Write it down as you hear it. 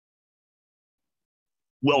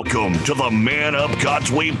Welcome to the Man Up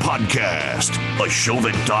God's Way podcast, a show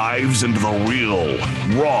that dives into the real,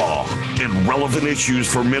 raw, and relevant issues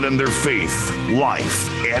for men and their faith, life,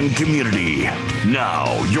 and community.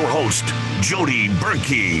 Now, your host, Jody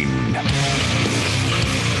Burkeen.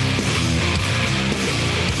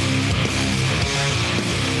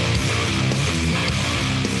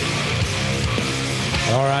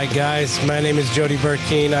 All right, guys, my name is Jody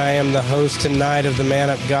Burkeen. I am the host tonight of the Man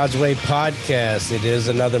Up God's Way podcast. It is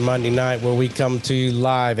another Monday night where we come to you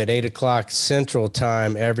live at 8 o'clock Central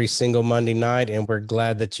Time every single Monday night, and we're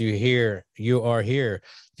glad that you are here.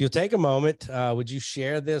 If you'll take a moment, would you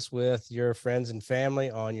share this with your friends and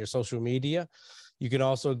family on your social media? You can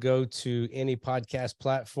also go to any podcast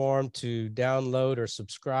platform to download or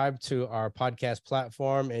subscribe to our podcast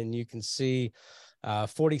platform, and you can see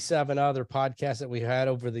 47 other podcasts that we had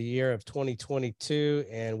over the year of 2022,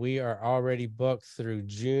 and we are already booked through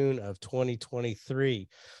June of 2023.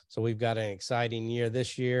 So we've got an exciting year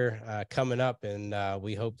this year coming up, and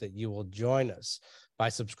we hope that you will join us. By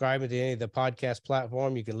subscribing to any of the podcast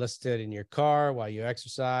platform, you can listen to it in your car while you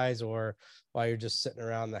exercise or while you're just sitting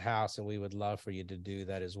around the house, and we would love for you to do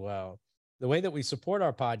that as well. The way that we support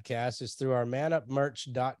our podcast is through our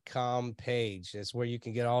manupmerch.com page. It's where you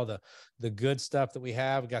can get all the good stuff that we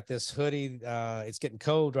have. We got this hoodie. It's getting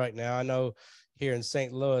cold right now. I know here in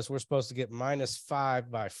St. Louis, we're supposed to get -5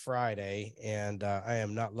 by Friday, and I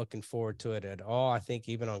am not looking forward to it at all. I think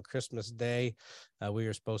even on Christmas Day, we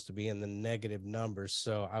are supposed to be in the negative numbers,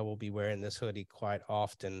 so I will be wearing this hoodie quite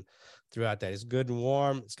often throughout that. It's good and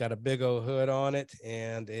warm. It's got a big old hood on it,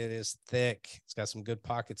 and it is thick. It's got some good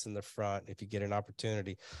pockets in the front if you get an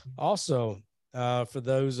opportunity. Also, for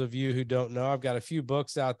those of you who don't know, I've got a few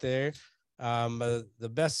books out there. The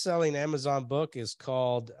best-selling Amazon book is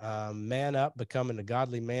called Man Up, Becoming a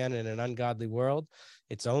Godly Man in an Ungodly World.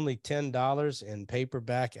 It's only $10 in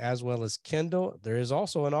paperback as well as Kindle. There is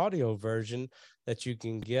also an audio version that you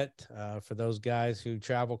can get for those guys who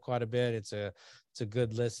travel quite a bit. It's a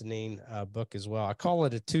good listening book as well. I call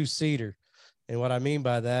it a two-seater. And what I mean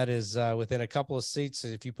by that is within a couple of seats,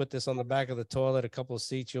 if you put this on the back of the toilet, a couple of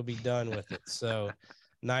seats, you'll be done with it. So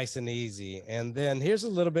nice and easy. And then here's a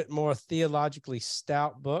little bit more theologically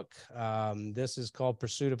stout book. This is called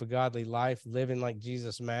Pursuit of a Godly Life, Living Like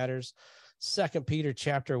Jesus Matters. 2 Peter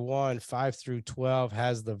chapter 1, 5 through 12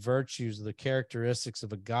 has the virtues, the characteristics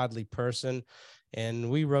of a godly person. And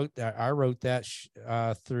I wrote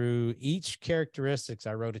that through each characteristics.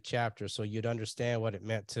 I wrote a chapter so you'd understand what it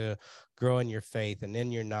meant to grow in your faith and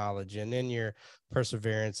in your knowledge and in your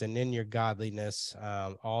perseverance and in your godliness,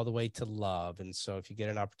 all the way to love. And so if you get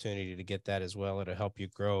an opportunity to get that as well, it'll help you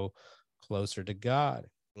grow closer to God.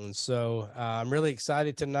 And so I'm really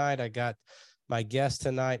excited tonight. I got my guest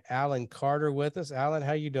tonight, Alan Carter, with us. Alan,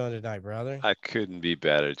 how you doing tonight, brother? I couldn't be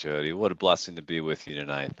better, Jody. What a blessing to be with you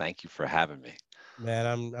tonight. Thank you for having me. Man,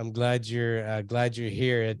 I'm glad you're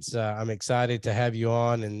here. It's I'm excited to have you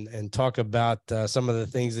on and talk about some of the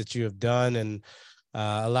things that you have done and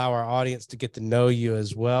allow our audience to get to know you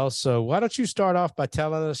as well. So why don't you start off by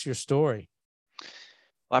telling us your story?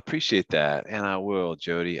 Well, I appreciate that, and I will,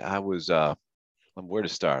 Jody. Where to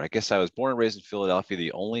start? I guess I was born and raised in Philadelphia,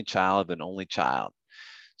 the only child of an only child.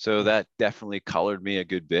 So that definitely colored me a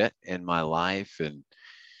good bit in my life. And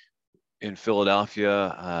in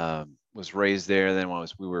Philadelphia, was raised there. Then when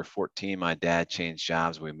we were 14, my dad changed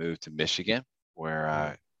jobs. We moved to Michigan, where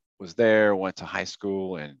I was there, went to high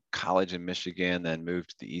school and college in Michigan, then moved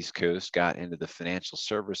to the East Coast, got into the financial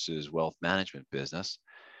services wealth management business,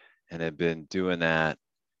 and have been doing that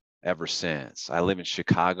ever since. I live in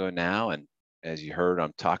Chicago now, and as you heard,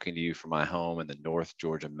 I'm talking to you from my home in the North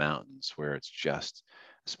Georgia mountains, where it's just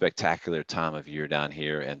a spectacular time of year down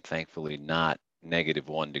here, and thankfully not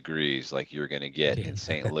 -1 degrees like you're going to get in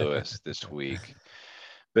St. Louis this week.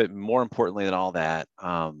 But more importantly than all that,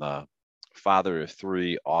 I'm a father of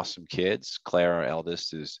 3 awesome kids. Claire, our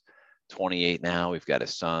eldest, is 28 now. We've got a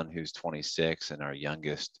son who's 26, and our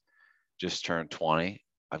youngest just turned 20.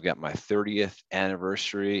 I've got my 30th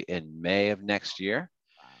anniversary in May of next year.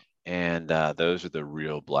 And those are the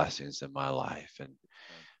real blessings in my life. And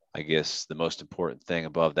I guess the most important thing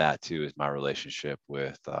above that too is my relationship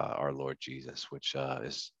with our Lord Jesus, which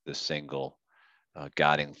is the single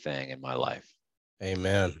guiding thing in my life.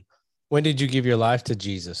 Amen. When did you give your life to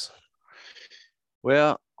Jesus?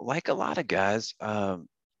 Well, like a lot of guys,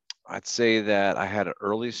 I'd say that I had an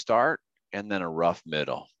early start and then a rough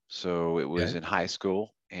middle. So it was in high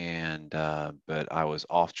school, and but I was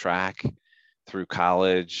off track through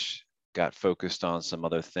college, got focused on some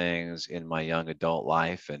other things in my young adult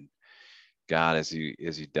life, and God, as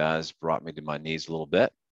he does, brought me to my knees a little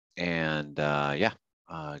bit. And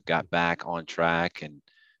got back on track and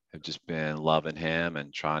have just been loving him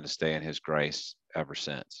and trying to stay in his grace ever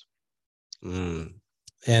since. Mm.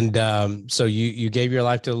 And so you gave your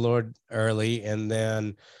life to the Lord early, and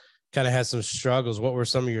then kind of had some struggles. What were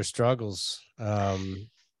some of your struggles? I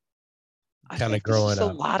Kind of think this growing is a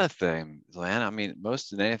up. lot of things, Len. I mean,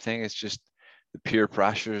 most than anything, it's just the peer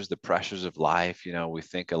pressures, the pressures of life. You know, we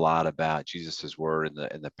think a lot about Jesus's word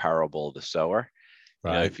in the parable of the sower.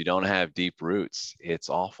 You know, Right. if you don't have deep roots, it's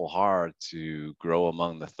awful hard to grow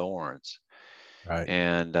among the thorns. Right.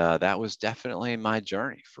 And that was definitely my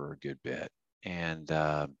journey for a good bit. And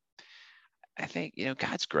I think, you know,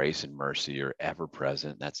 God's grace and mercy are ever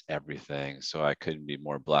present. That's everything. So I couldn't be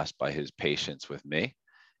more blessed by his patience with me.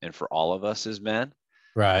 And for all of us as men,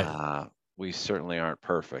 Right. uh, we certainly aren't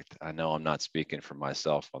perfect. I know I'm not speaking for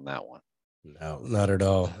myself on that one. No, not at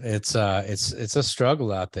all. It's a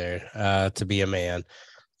struggle out there to be a man,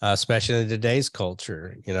 especially in today's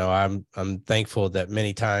culture. You know, I'm thankful that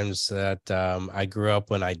many times that I grew up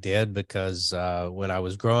when I did, because when I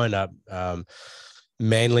was growing up,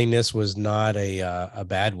 manliness was not a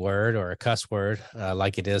bad word or a cuss word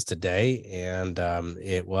like it is today, and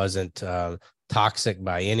it wasn't toxic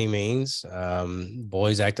by any means.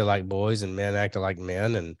 Boys acted like boys and men acted like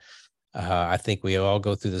men, and I think we all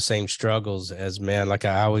go through the same struggles as men. Like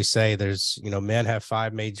I always say, there's, you know, men have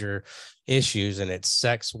 5 major issues, and it's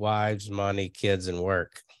sex, wives, money, kids, and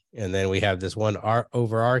work. And then we have this one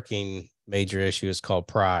overarching major issue is called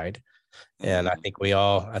pride. And Mm. I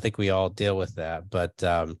think we all deal with that. But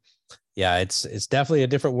yeah, it's definitely a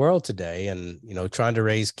different world today. And, you know, trying to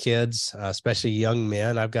raise kids, especially young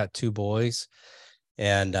men. I've got 2 boys,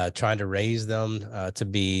 and trying to raise them to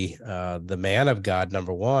be the man of God,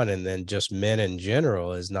 number one, and then just men in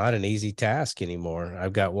general is not an easy task anymore.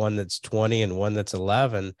 I've got one that's 20 and one that's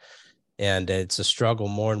 11, and it's a struggle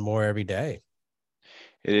more and more every day.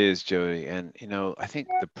 It is, Jody. And you know, I think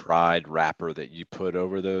the pride wrapper that you put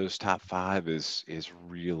over those top 5 is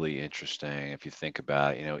really interesting. If you think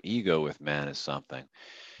about, you know, ego with men is something.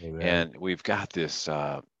 Amen. And we've got this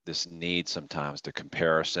need sometimes to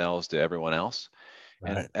compare ourselves to everyone else.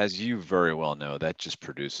 And Right. as you very well know, that just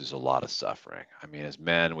produces a lot of suffering. I mean, as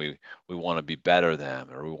men, we want to be better than,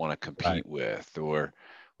 or we want to Right. compete with, or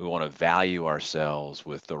we want to value ourselves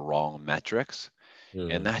with the wrong metrics. And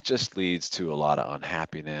Mm, that just leads to a lot of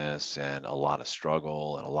unhappiness and a lot of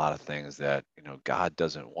struggle and a lot of things that, you know, God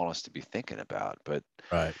doesn't want us to be thinking about. But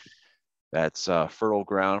right. that's fertile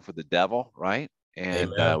ground for the devil, right?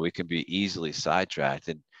 And Amen. we can be easily sidetracked.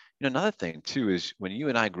 And you know, another thing too is when you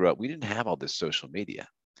and I grew up, we didn't have all this social media.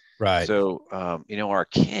 Right. So you know, our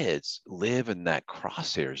kids live in that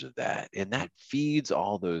crosshairs of that, and that feeds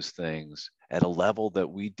all those things at a level that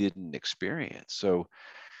we didn't experience. So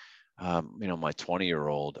you know, my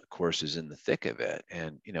 20-year-old, of course, is in the thick of it.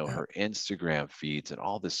 And, you know, Yeah. her Instagram feeds and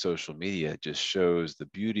all this social media just shows the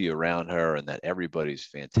beauty around her and that everybody's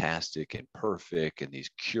fantastic and perfect and these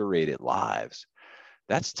curated lives.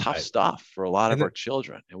 That's tough Right. stuff for a lot of And our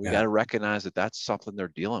children. And we got yeah. to recognize that that's something they're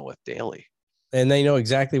dealing with daily. And they know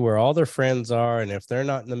exactly where all their friends are. And if they're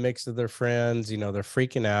not in the mix of their friends, you know, they're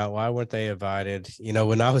freaking out. Why weren't they invited? You know,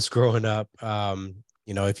 when I was growing up,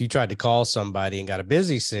 you know, if you tried to call somebody and got a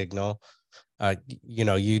busy signal, you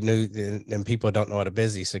know, you knew, and people don't know what a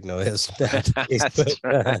busy signal is nowadays, That's but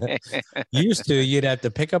right. used to, you'd have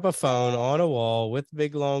to pick up a phone on a wall with a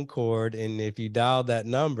big long cord. And if you dialed that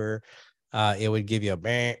number, it would give you a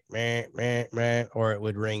bang, bang, bang, bang, or it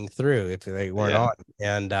would ring through if they weren't Yeah.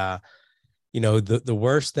 on. And, you know, the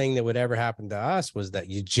worst thing that would ever happen to us was that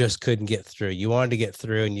you just couldn't get through. You wanted to get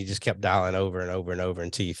through, and you just kept dialing over and over and over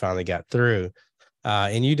until you finally got through.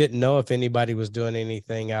 And you didn't know if anybody was doing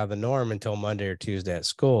anything out of the norm until Monday or Tuesday at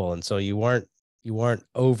school. And so you weren't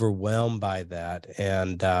overwhelmed by that.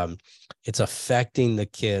 And it's affecting the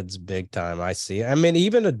kids big time. I see. I mean,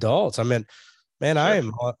 even adults. I mean, man,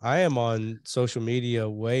 Sure. I am on social media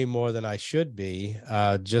way more than I should be,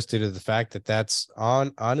 just due to the fact that that's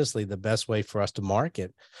honestly the best way for us to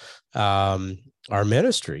market our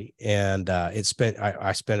ministry. And I spent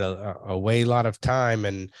a way lot of time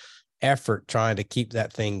and effort trying to keep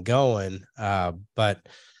that thing going. But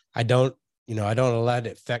I don't, you know, I don't let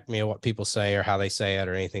it affect me or what people say or how they say it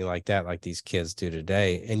or anything like that, like these kids do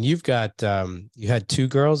today. And you've got you had 2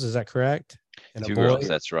 girls, is that correct? And a 2 girls. boy?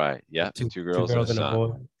 That's right. Yeah. two Two two girls and a girls and a son.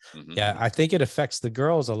 boy. Hmm. Yeah, I think it affects the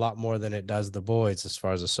girls a lot more than it does the boys as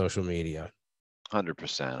far as the social media.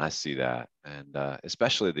 100%. I see that. And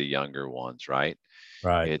especially the younger ones, right?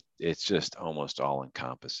 Right. It's just almost all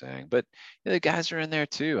encompassing. But you know, the guys are in there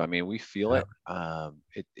too. I mean, we feel Yeah. it.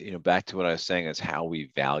 It, you know, back to what I was saying is how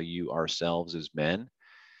we value ourselves as men.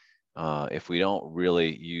 if we don't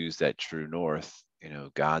really use that true north,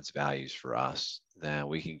 God's values for us, then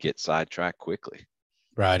we can get sidetracked quickly.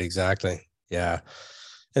 Right. Exactly. Yeah.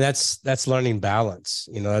 And that's learning balance.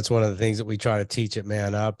 That's one of the things that we try to teach at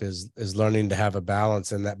Man Up is learning to have a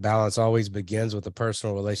balance. And that balance always begins with a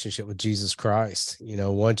personal relationship with Jesus Christ.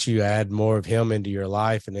 Once you add more of him into your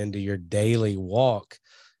life and into your daily walk,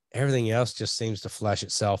 everything else just seems to flesh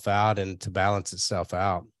itself out and to balance itself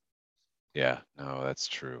out. Yeah, no, that's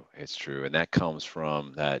true. It's true. And that comes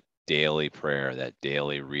from that daily prayer, that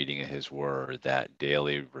daily reading of his word, that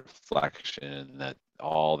daily reflection, that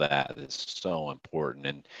all that is so important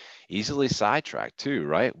and easily sidetracked too,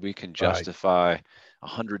 right? We can Right. justify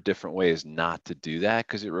 100 different ways not to do that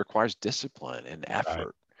because it requires discipline and Right.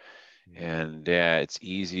 effort. And yeah, it's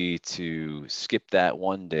easy to skip that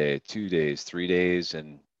 1 day, 2 days, 3 days,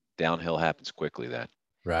 and downhill happens quickly then.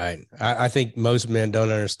 Right. I think most men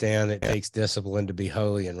don't understand it takes discipline to be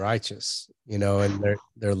holy and righteous, and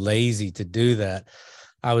they're lazy to do that.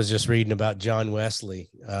 I was just reading about John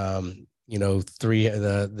Wesley. I wouldn't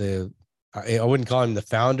call him the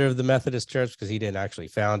founder of the Methodist Church because he didn't actually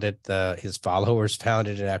found it. His followers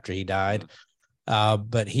founded it after he died.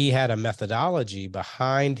 But he had a methodology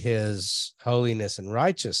behind his holiness and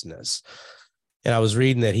righteousness. And I was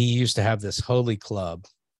reading that he used to have this holy club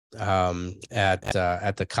at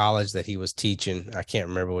the college that he was teaching. I can't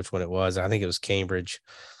remember which one it was. I think it was Cambridge.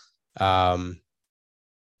 But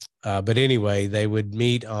anyway, they would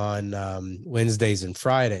meet on Wednesdays and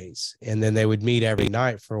Fridays, and then they would meet every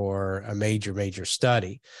night for a major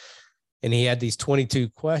study. And he had these 22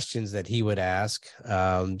 questions that he would ask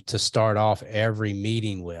to start off every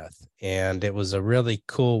meeting with. And it was a really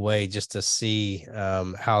cool way just to see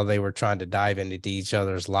how they were trying to dive into each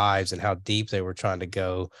other's lives and how deep they were trying to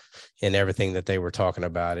go in everything that they were talking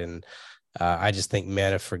about. And I just think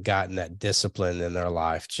men have forgotten that discipline in their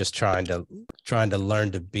life, just trying to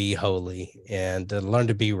learn to be holy and to learn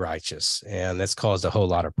to be righteous. And that's caused a whole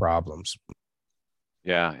lot of problems.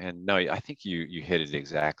 Yeah, and no, I think you hit it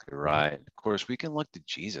exactly right. Of course, we can look to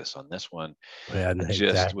Jesus on this one. Yeah, I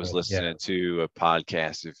just was exactly. listening to a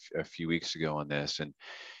podcast a few weeks ago on this, and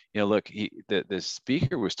look, the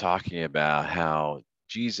speaker was talking about how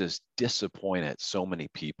Jesus disappointed so many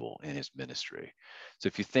people in his ministry. So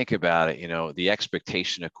if you think about it, the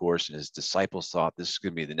expectation, of course, and his disciples thought this is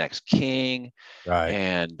going to be the next king, Right.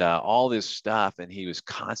 and all this stuff, and he was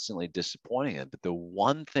constantly disappointing them. But the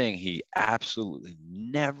one thing he absolutely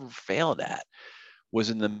never failed at was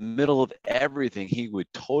in the middle of everything, he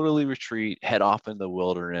would totally retreat, head off in the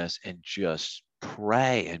wilderness, and just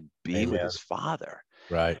pray and be with Amen. his Father.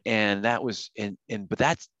 Right. And that was but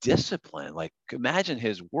that's discipline. Like, imagine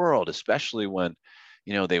his world, especially when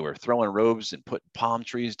they were throwing robes and putting palm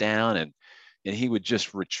trees down, and he would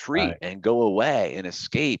just retreat Right. and go away and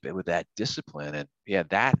escape with that discipline. And yeah,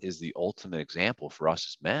 that is the ultimate example for us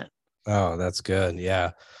as men. Oh, that's good.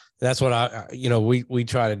 Yeah. That's what we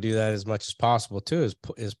try to do that as much as possible too,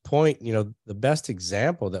 is point, the best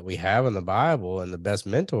example that we have in the Bible and the best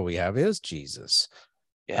mentor we have is Jesus.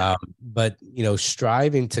 Yeah. But,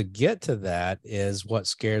 striving to get to that is what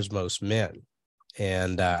scares most men.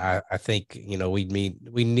 And I think, we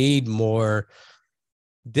need more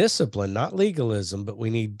discipline, not legalism, but we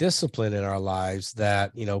need discipline in our lives,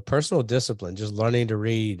 that, personal discipline, just learning to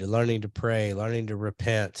read, learning to pray, learning to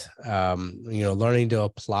repent, learning to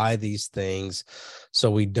apply these things so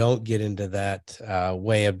we don't get into that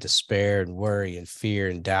way of despair and worry and fear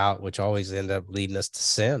and doubt, which always end up leading us to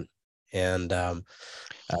sin. And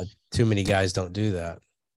too many guys don't do that.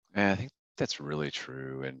 And I think that's really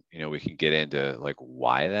true. And, we can get into like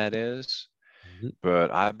why that is.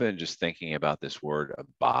 But I've been just thinking about this word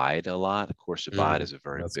abide a lot. Of course, abide is a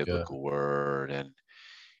very biblical word, and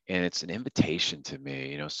it's an invitation to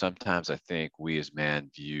me. Sometimes I think we as men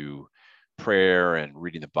view prayer and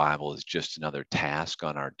reading the Bible as just another task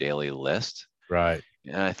on our daily list. Right.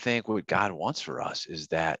 And I think what God wants for us is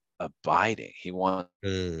that abiding. He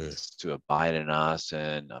wants to abide in us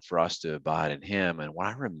and for us to abide in him. And when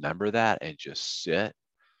I remember that and just sit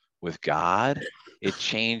with God, it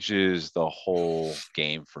changes the whole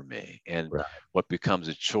game for me. And what becomes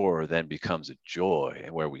a chore then becomes a joy,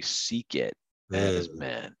 and where we seek it as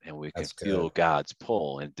men, and we can feel God's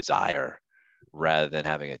pull and desire rather than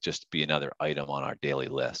having it just be another item on our daily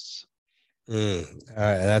lists.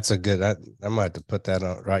 That's a good, I might have to put that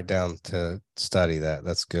on, write down to study that.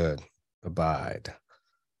 That's good. Abide.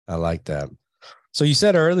 I like that. So you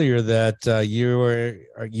said earlier that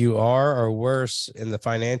you are or worse in the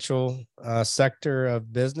financial sector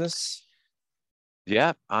of business.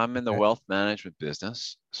 Yeah, I'm in the Okay. wealth management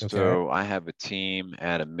business. Okay. So I have a team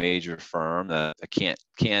at a major firm that I can't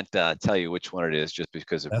tell you which one it is just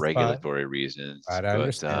because of That's fine. regulatory reasons. I But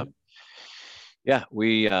understand. yeah,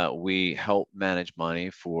 we help manage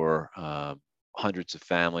money for hundreds of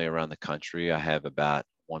family around the country. I have about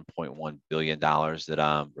 $1.1 billion that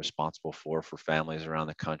I'm responsible for families around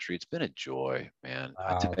the country. It's been a joy, man.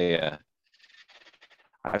 I Wow. tell you,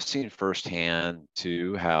 I've seen firsthand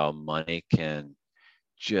too how money can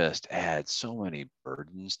just add so many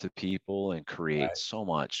burdens to people and create Right. so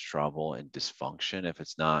much trouble and dysfunction if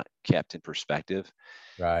it's not kept in perspective.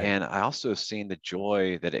 Right. And I also have seen the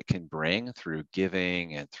joy that it can bring through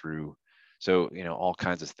giving and through, so, all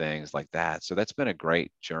kinds of things like that. So that's been a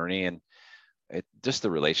great journey. And just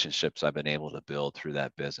the relationships I've been able to build through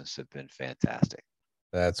that business have been fantastic.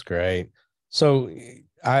 That's great. So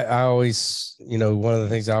I always, one of the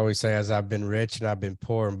things I always say is I've been rich and I've been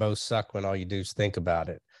poor, and both suck when all you do is think about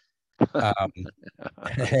it. Um,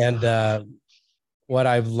 and what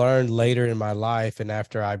I've learned later in my life, and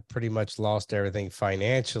after I pretty much lost everything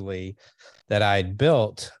financially that I'd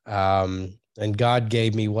built, and God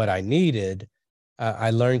gave me what I needed,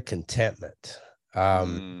 I learned contentment.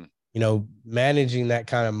 Um, Mm, Managing that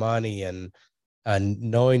kind of money and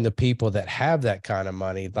knowing the people that have that kind of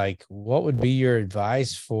money, like what would be your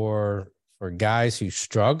advice for guys who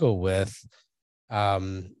struggle with,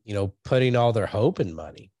 putting all their hope in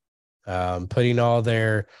money, putting all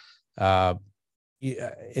their, uh,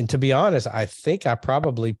 and to be honest, I think I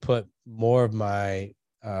probably put more of my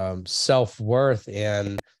self-worth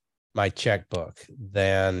in my checkbook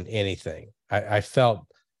than anything. I felt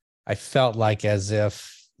like as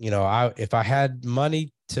if, if I had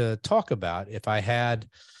money to talk about, if I had,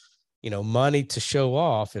 money to show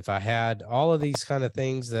off, if I had all of these kind of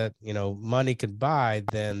things that, money could buy,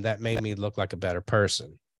 then that made me look like a better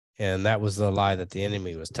person. And that was the lie that the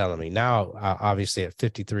enemy was telling me. Now, obviously at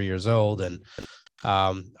 53 years old and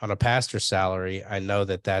on a pastor's salary, I know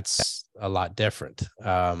that that's a lot different.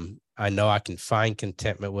 I know I can find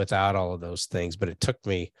contentment without all of those things, but it took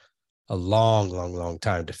me a long, long, long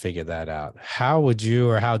time to figure that out. How would you,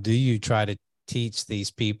 or how do you try to teach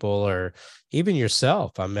these people, or even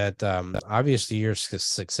yourself? I mean, obviously you're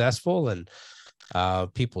successful and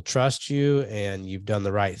people trust you and you've done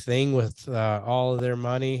the right thing with all of their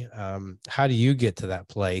money. How do you get to that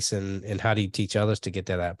place, and how do you teach others to get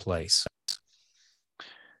to that place?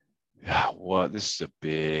 yeah, well, this is a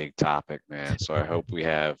big topic, man. So I hope we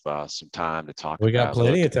have some time to talk We got about.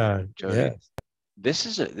 plenty Look, of time. Jody, Yes.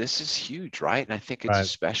 this is huge, right? And I think it's Right.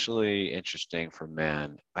 especially interesting for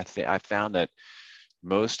men. I found that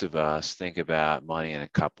most of us think about money in a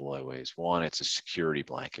couple of ways. One, it's a security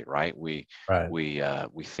blanket, right? Right.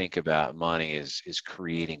 We think about money as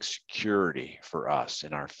creating security for us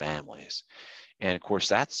and our families. And of course,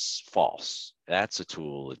 that's false. That's a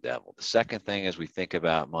tool of the devil. The second thing is we think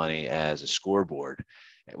about money as a scoreboard.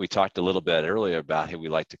 We talked a little bit earlier about how we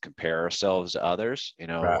like to compare ourselves to others. Right.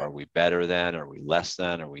 Are we better than? Are we less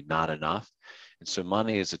than? Are we not enough? And so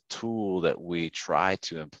money is a tool that we try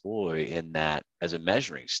to employ in that as a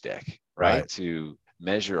measuring stick, right? Right. To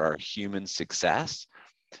measure our human success.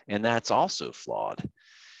 And that's also flawed.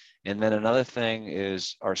 And then another thing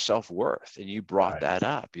is our self-worth. And you brought Right. that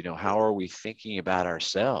up. How are we thinking about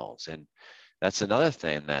ourselves? And that's another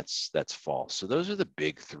thing that's false. So those are the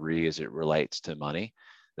big three as it relates to money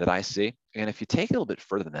that I see. And if you take it a little bit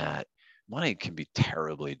further than that, money can be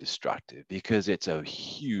terribly destructive because it's a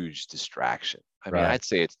huge distraction. I mean, Right. I'd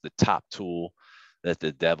say it's the top tool that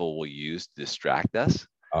the devil will use to distract us.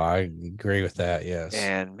 Oh, I agree with that. Yes.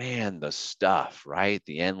 And man, the stuff, right?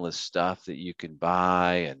 The endless stuff that you can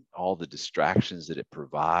buy and all the distractions that it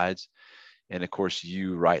provides. And of course,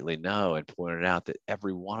 you rightly know and pointed out that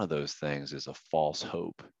every one of those things is a false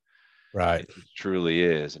hope. Right. It truly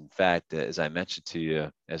is. In fact, as I mentioned to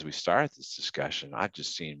you as we started this discussion, I've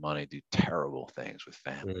just seen money do terrible things with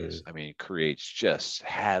families. Mm. I mean, it creates just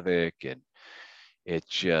havoc and it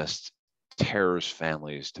just tears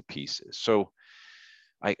families to pieces. So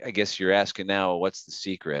I guess you're asking now, what's the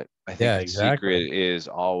secret? I think Yeah, the exactly. secret is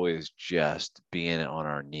always just being on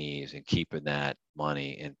our knees and keeping that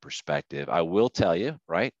money in perspective. I will tell you,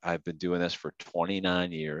 right? I've been doing this for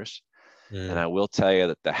 29 years. And Mm. I will tell you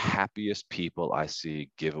that the happiest people I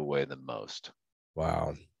see give away the most.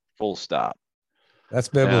 Wow. Full stop. That's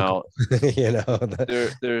biblical. Now, you know,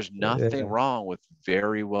 the- there's nothing yeah. wrong with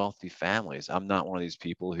very wealthy families. I'm not one of these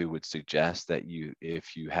people who would suggest that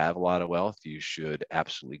if you have a lot of wealth, you should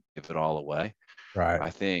absolutely give it all away. Right. I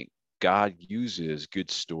think God uses good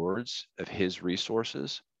stewards of his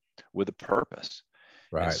resources with a purpose.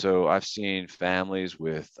 And Right. so I've seen families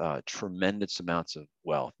with tremendous amounts of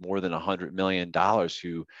wealth, more than $100 million,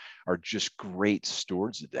 who are just great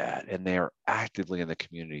stewards of that. And they are actively in the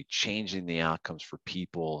community, changing the outcomes for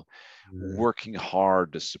people, Mm, working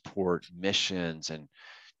hard to support missions and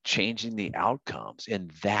changing the outcomes.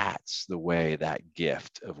 And that's the way that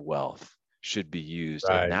gift of wealth should be used.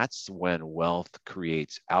 And right. that's when wealth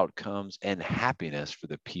creates outcomes and happiness for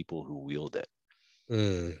the people who wield it.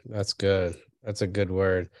 That's good. That's a good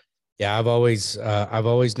word. Yeah, I've always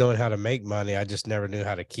known how to make money. I just never knew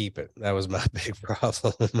how to keep it. That was my big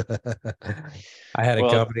problem. Well, I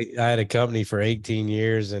had a company for 18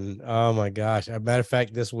 years, and oh my gosh. As a matter of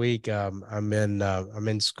fact, this week I'm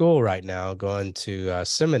in school right now, going to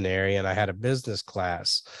seminary, and I had a business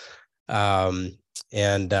class. Um,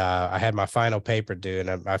 and I had my final paper due,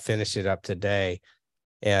 and I finished it up today.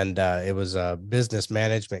 And it was a business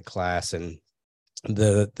management class, and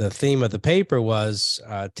the theme of the paper was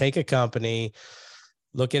take a company,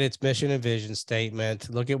 look at its mission and vision statement,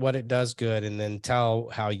 look at what it does good, and then tell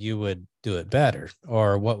how you would do it better,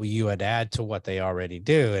 or what you would add to what they already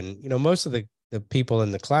do. And most of the people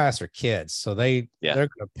in the class are kids, so yeah. they're going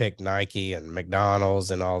to pick Nike and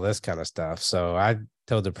McDonald's and all this kind of stuff. So I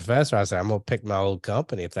told the professor, I said, I'm going to pick my old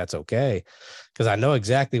company if that's okay, because I know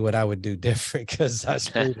exactly what I would do different, because I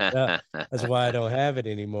screwed it up. That's why I don't have it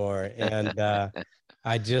anymore. And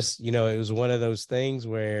I just, it was one of those things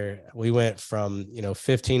where we went from,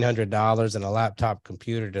 $1,500 and a laptop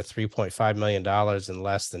computer to $3.5 million in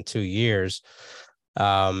less than 2 years.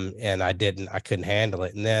 And I couldn't handle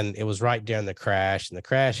it. And then it was right during the crash, and the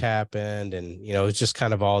crash happened, and, it was just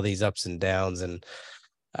kind of all these ups and downs. And,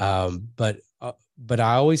 but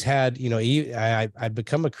I always had, I'd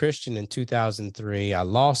become a Christian in 2003. I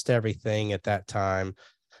lost everything at that time.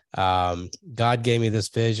 God gave me this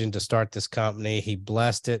vision to start this company. He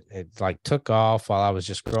blessed it. It like took off while I was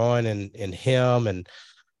just growing in him. And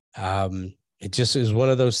it just is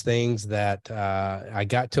one of those things that I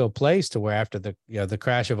got to a place to where after the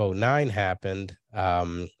crash of '09 happened,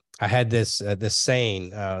 I had this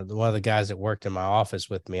saying. One of the guys that worked in my office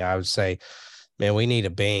with me, I would say, man, we need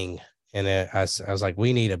a Bing. And I was like,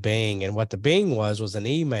 we need a Bing. And what the Bing was an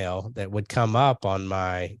email that would come up on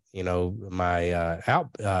my, my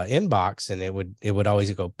inbox, and it would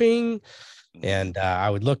always go Bing. And I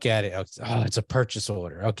would look at it. Oh, it's a purchase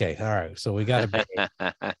order. Okay. All right. So we got a Bing.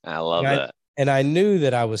 I love And that. and I knew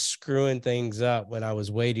that I was screwing things up when I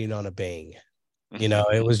was waiting on a Bing.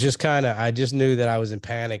 It was just I just knew that I was in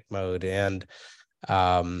panic mode. And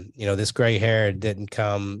this gray hair didn't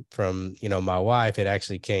come from my wife. It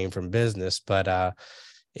actually came from business. But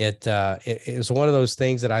it was one of those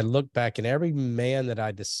things that I look back, and every man that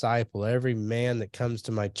I disciple, every man that comes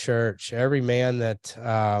to my church, every man that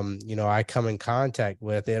I come in contact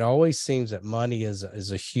with, it always seems that money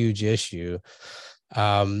is a huge issue.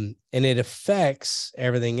 And it affects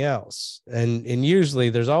everything else. And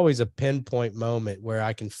usually there's always a pinpoint moment where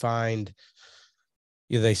I can find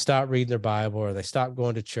they stop reading their Bible, or they stop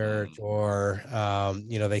going to church, or,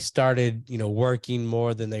 they started, working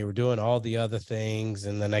more than they were doing all the other things.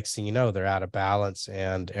 And the next thing you know, they're out of balance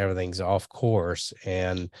and everything's off course.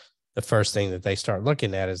 And the first thing that they start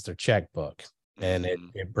looking at is their checkbook, and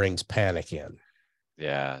it brings panic in.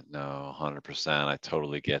 Yeah, no, 100%. I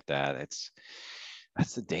totally get that.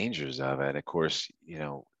 That's the dangers of it. Of course,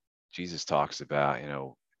 Jesus talks about,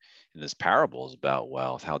 in this parables about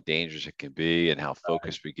wealth, how dangerous it can be and how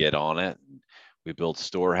focused we get on it. And we build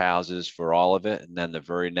storehouses for all of it. And then the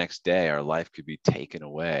very next day, our life could be taken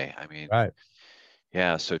away. I mean, Right.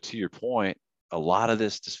 yeah. So to your point, a lot of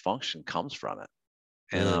this dysfunction comes from it.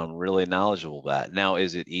 And I'm really knowledgeable of that. Now,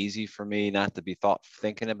 is it easy for me not to be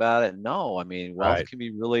thinking about it? No. I mean, wealth can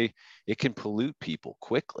be it can pollute people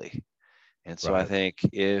quickly. And so I think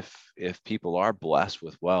if people are blessed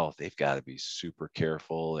with wealth, they've got to be super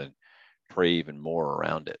careful and pray even more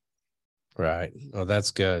around it. Right. Oh, that's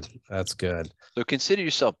good. That's good. So consider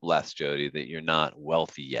yourself blessed, Jody, that you're not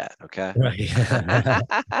wealthy yet. Okay. Right.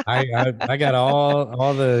 I got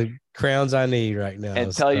all the crowns I need right now.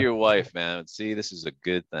 And tell your wife, man, see, this is a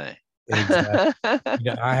good thing. Exactly.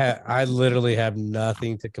 I literally have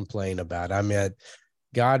nothing to complain about. I mean,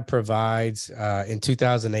 God provides. In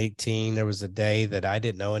 2018, there was a day that I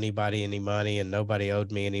didn't owe anybody any money, and nobody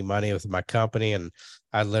owed me any money with my company. And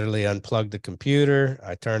I literally unplugged the computer.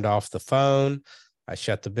 I turned off the phone. I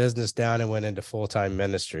shut the business down and went into full-time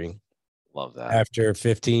ministry. Love that. After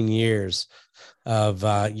 15 years of,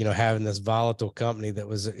 having this volatile company it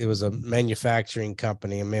was a manufacturing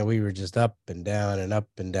company. And man, we were just up and down and up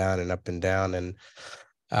and down and up and down. And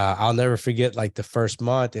I'll never forget, like the first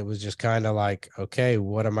month, it was just kind of like, okay,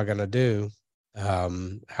 what am I going to do? how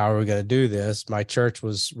are we going to do this? My church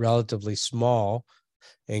was relatively small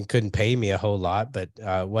and couldn't pay me a whole lot, but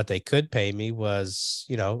what they could pay me was,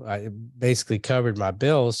 I basically covered my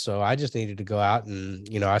bills. So I just needed to go out and,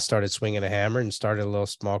 I started swinging a hammer and started a little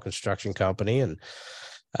small construction company and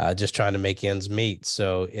just trying to make ends meet.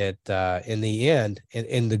 So in the end,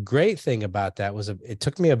 and the great thing about that was it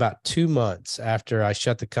took me about 2 months after I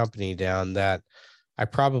shut the company down that I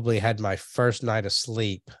probably had my first night of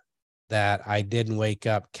sleep that I didn't wake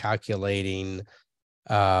up calculating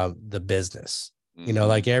the business.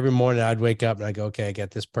 Like every morning I'd wake up and I go, okay, I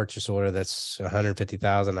got this purchase order that's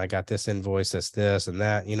 150,000. I got this invoice that's this and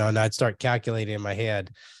that, and I'd start calculating in my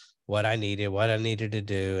head what I needed to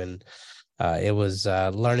do. And it was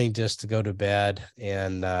learning just to go to bed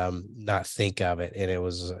and not think of it. And it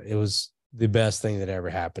was the best thing that ever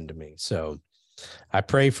happened to me. So I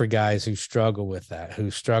pray for guys who struggle with that, who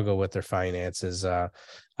struggle with their finances.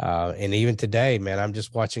 And even today, man, I'm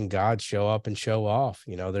just watching God show up and show off.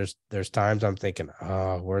 There's times I'm thinking,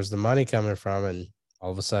 oh, where's the money coming from? And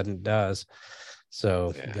all of a sudden it does.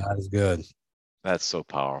 So Yeah. God is good. That's so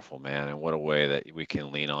powerful, man. And what a way that we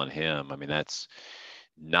can lean on him. I mean, that's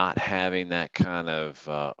not having that kind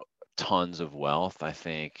of tons of wealth, I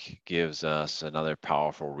think, gives us another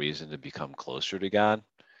powerful reason to become closer to God.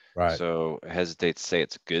 Right. So I hesitate to say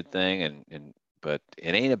it's a good thing, but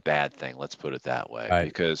it ain't a bad thing. Let's put it that way, Right.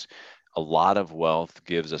 because a lot of wealth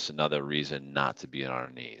gives us another reason not to be on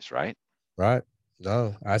our knees, right? Right.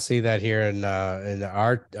 No, I see that here in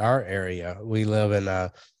our area. We live in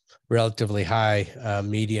a relatively high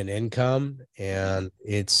median income, and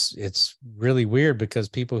it's really weird because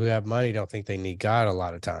people who have money don't think they need God a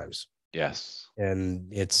lot of times. Yes.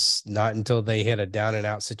 And it's not until they hit a down and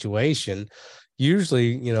out situation.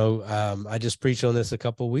 Usually, I just preached on this a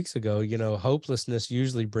couple of weeks ago. Hopelessness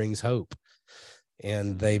usually brings hope,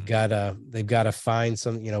 and they've got to find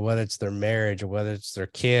some, whether it's their marriage or whether it's their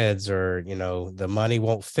kids or the money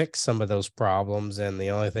won't fix some of those problems, and the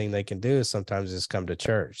only thing they can do is sometimes just come to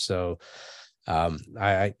church. So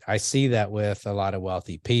I see that with a lot of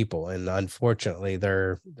wealthy people, and unfortunately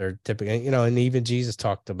they're typically, and even Jesus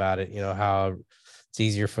talked about it, how it's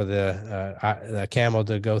easier for the camel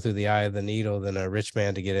to go through the eye of the needle than a rich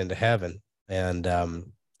man to get into heaven. And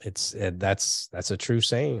that's a true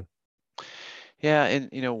saying. Yeah, and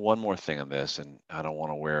one more thing on this, and I don't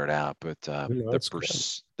want to wear it out, but It's good.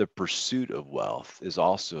 the pursuit of wealth is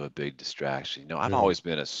also a big distraction. I've Mm, always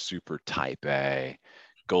been a super type A,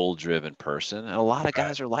 goal-driven person, and a lot of right.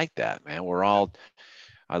 guys are like that, man. We're all.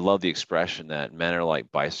 I love the expression that men are like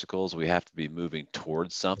bicycles. We have to be moving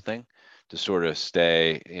towards something to sort of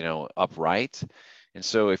stay, upright. And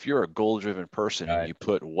so, if you're a goal-driven person and Right. you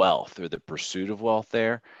put wealth or the pursuit of wealth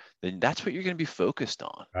there, then that's what you're going to be focused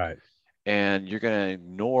on, Right. and you're going to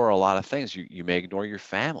ignore a lot of things. You may ignore your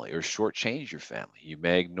family or shortchange your family. You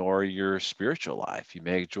may ignore your spiritual life. You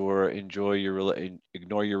may ignore your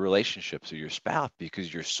relationships or your spouse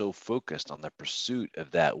because you're so focused on the pursuit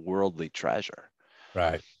of that worldly treasure.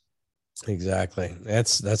 Right. Exactly.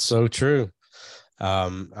 That's so true.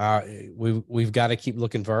 We've got to keep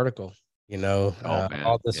looking vertical. Oh man,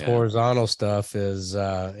 All this yeah. horizontal stuff is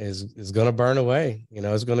going to burn away.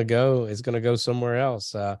 It's going to go somewhere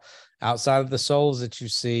else. Outside of the souls that you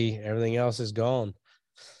see, everything else is gone.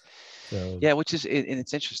 So Yeah, which is, and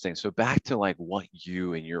it's interesting. So back to like what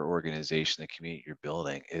you and your organization, the community you're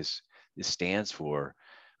building is stands for.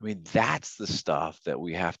 I mean, that's the stuff that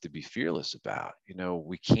we have to be fearless about.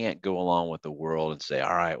 We can't go along with the world and say,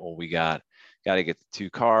 all right, well, we got to get the 2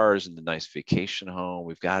 cars and the nice vacation home.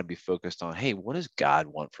 We've got to be focused on, hey, what does God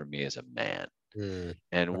want from me as a man?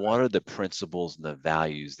 And right, what are the principles and the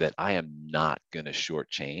values that I am not going to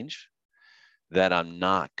shortchange, that I'm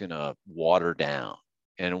not going to water down?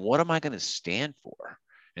 And what am I going to stand for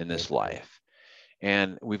in this life?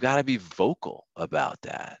 And we've got to be vocal about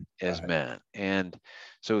that as right, men. And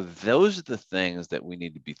so those are the things that we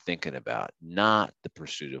need to be thinking about, not the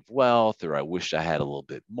pursuit of wealth, or I wish I had a little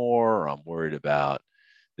bit more, or I'm worried about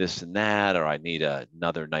this and that, or I need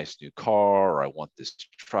another nice new car, or I want this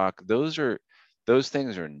truck. Those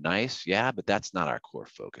things are nice, yeah, but that's not our core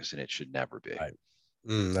focus, and it should never be. right.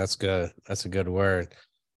 That's good. That's a good word.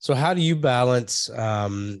 So how do you balance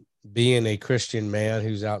being a Christian man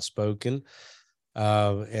who's outspoken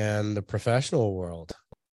and the professional world?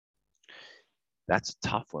 That's a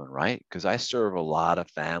tough one, right? Because I serve a lot of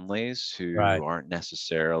families who Right. aren't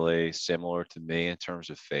necessarily similar to me in terms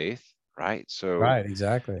of faith, right? So, Right.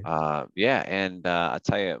 Exactly. yeah, and I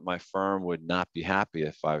tell you, my firm would not be happy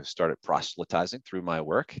if I started proselytizing through my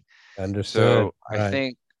work. Understood. So, I Right.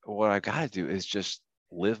 think what I got to do is just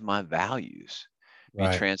live my values,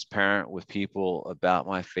 be transparent with people about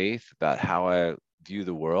my faith, about how I view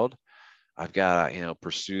the world. I've got to,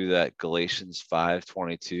 pursue that Galatians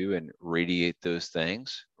 5:22 and radiate those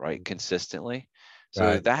things, right, consistently.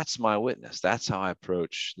 So that's my witness. That's how I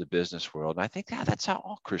approach the business world. And I think that's how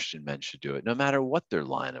all Christian men should do it, no matter what their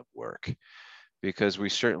line of work, because we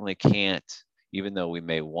certainly can't, even though we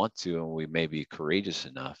may want to and we may be courageous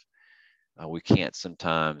enough, we can't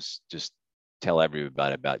sometimes just tell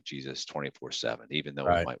everybody about Jesus 24/7, even though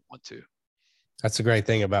we might want to. That's a great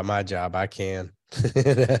thing about my job. I can.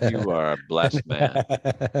 You are a blessed man.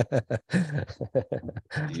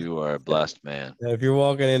 You are a blessed man. If you're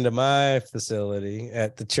walking into my facility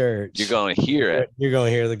at the church, you're going to hear it. You're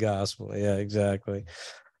going to hear the gospel. Yeah, exactly.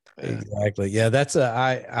 Yeah. Exactly. Yeah, that's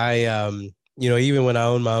even when I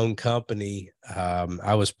owned my own company,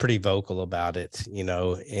 I was pretty vocal about it,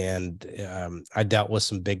 and I dealt with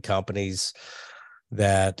some big companies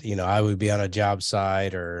that, I would be on a job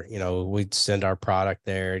site or, we'd send our product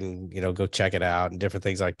there and, go check it out and different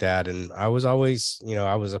things like that. And I was always,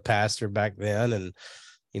 I was a pastor back then and,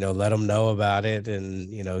 let them know about it and,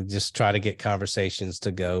 just try to get conversations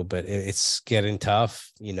to go. But it's getting tough,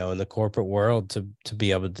 in the corporate world to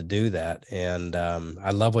be able to do that. And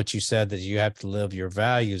I love what you said, that you have to live your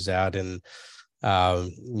values out and,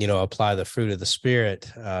 apply the fruit of the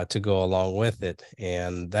Spirit to go along with it.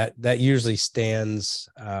 And that usually stands,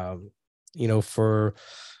 for,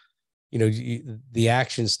 the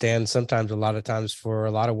action stands sometimes, a lot of times, for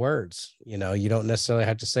a lot of words. You don't necessarily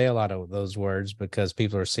have to say a lot of those words because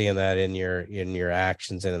people are seeing that in your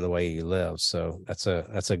actions and in the way you live. So that's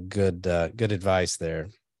a good advice there.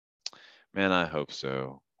 Man, I hope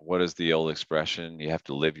so. What is the old expression? You have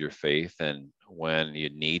to live your faith, and when you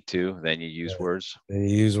need to, then you use words. Then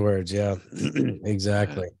you use words, yeah.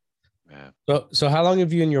 Exactly. Yeah. So how long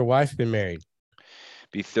have you and your wife been married?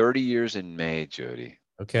 Be 30 years in May, Jody.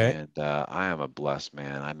 Okay. And I am a blessed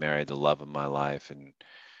man. I married the love of my life, and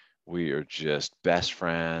we are just best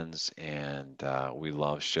friends, and we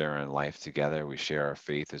love sharing life together. We share our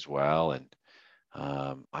faith as well, and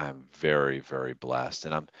I'm very, very blessed,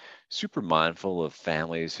 and I'm super mindful of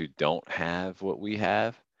families who don't have what we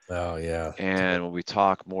have. Oh, yeah. And when we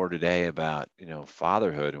talk more today about,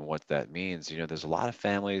 fatherhood and what that means, there's a lot of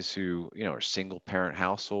families who, are single parent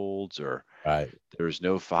households, or there's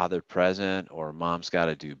no father present, or mom's got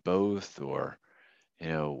to do both, or,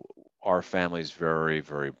 our family's very,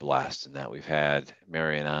 very blessed in that we've had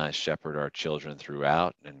Mary and I shepherd our children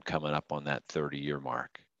throughout and coming up on that 30-year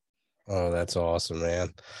mark. Oh, that's awesome, man.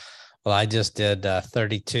 Well, I just did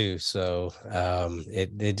 32, so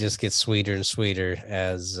it just gets sweeter and sweeter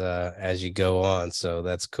as you go on. So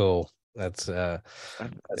that's cool. That's awesome.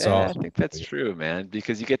 I think that's true, man,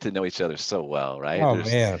 because you get to know each other so well, right? Oh,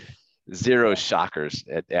 man. Zero shockers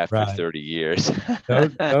after 30 years.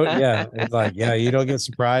 Yeah, it's like, you don't get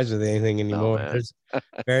surprised with anything anymore. No, there's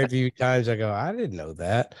very few times I go, I didn't know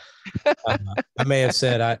that. I may have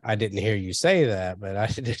said I didn't hear you say that, but I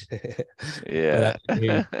did. Yeah.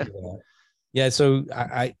 Yeah. So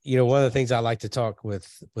I one of the things I like to talk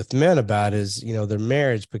with men about is, their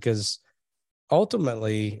marriage, because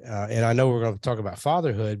ultimately, and I know we're going to talk about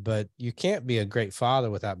fatherhood, but you can't be a great father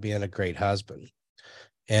without being a great husband.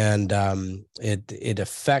 And it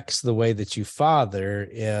affects the way that you father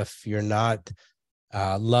if you're not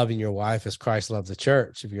loving your wife as Christ loved the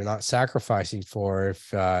church, if you're not sacrificing for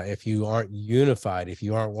her, if you aren't unified, if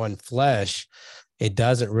you aren't one flesh, it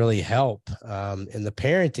doesn't really help in the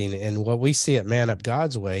parenting. And what we see at Man Up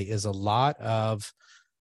God's Way is a lot of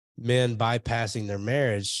men bypassing their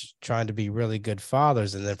marriage, trying to be really good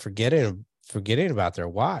fathers, and then forgetting about their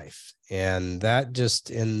wife. And that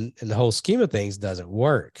just in the whole scheme of things doesn't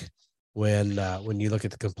work when you look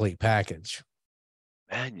at the complete package.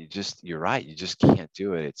 Man, you're right. You just can't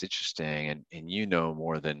do it. It's interesting. And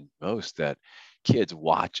more than most that kids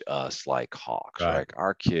watch us like hawks, right?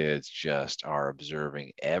 Our kids just are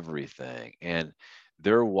observing everything, and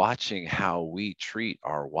they're watching how we treat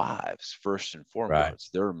our wives first and foremost.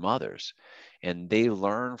 They're mothers, and they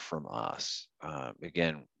learn from us.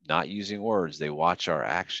 Again, not using words, they watch our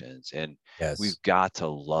actions, and we've got to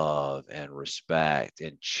love and respect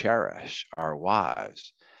and cherish our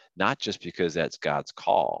wives, not just because that's God's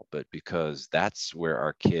call, but because that's where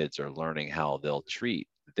our kids are learning how they'll treat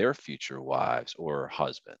their future wives or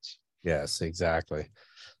husbands. Yes, exactly.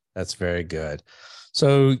 That's very good.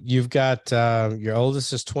 So you've got your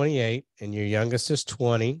oldest is 28 and your youngest is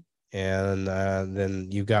 20. And then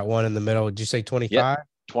you've got one in the middle. Did you say 25? Yep.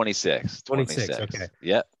 26. 26. Okay.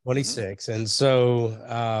 Yep. 26. Mm-hmm. And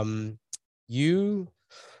so you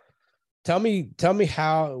Tell me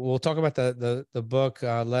how. We'll talk about the book,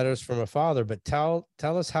 Letters from a Father, but tell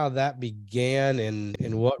us how that began,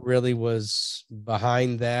 and what really was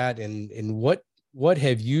behind that, and what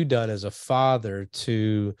have you done as a father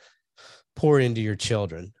to pour into your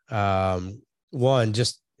children? One,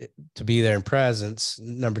 just to be there in presence.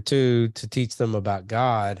 Number two, to teach them about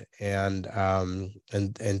God, and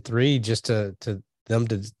three, just to them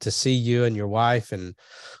to see you and your wife. And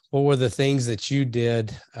what were the things that you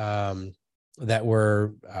did that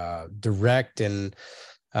were direct and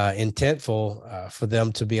intentful for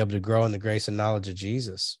them to be able to grow in the grace and knowledge of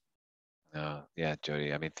Jesus? Yeah,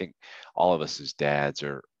 Jody. I mean, think all of us as dads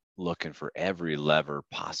are looking for every lever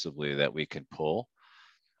possibly that we can pull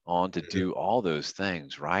on to do all those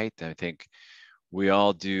things, right? And I think we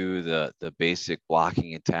all do the basic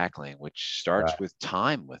blocking and tackling, which starts Right. with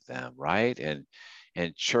time with them, right? And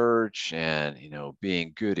church, and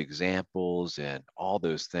being good examples, and all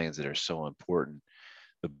those things that are so important.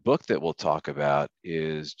 The book that we'll talk about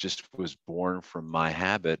was born from my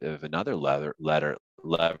habit of another lever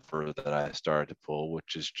that I started to pull,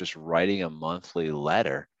 which is just writing a monthly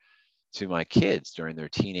letter to my kids during their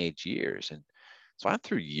teenage years. And so I'm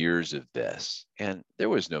through years of this, and there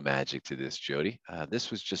was no magic to this, Jody. This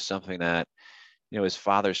was just something that, as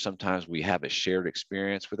fathers, sometimes we have a shared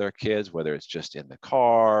experience with our kids, whether it's just in the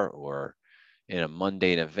car or in a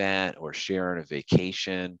mundane event or sharing a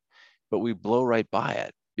vacation, but we blow right by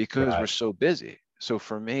it because we're Right. so busy. So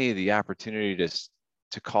for me, the opportunity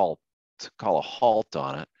to call a halt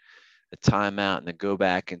on it, a timeout, and then go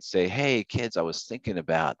back and say, hey, kids, I was thinking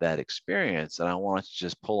about that experience and I wanted to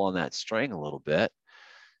just pull on that string a little bit.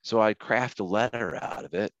 So I'd craft a letter out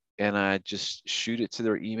of it and I just shoot it to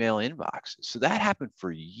their email inbox. So that happened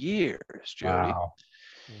for years, Jody. Wow.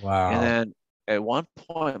 And Wow. then at one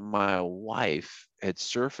point, my wife had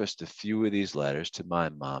surfaced a few of these letters to my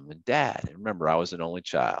mom and dad. And remember, I was an only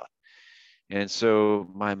child. And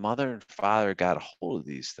so my mother and father got a hold of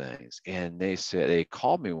these things, and they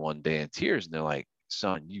called me one day in tears, and they're like,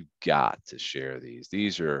 son, you got to share these.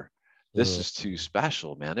 This Mm. is too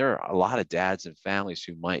special, man. There are a lot of dads and families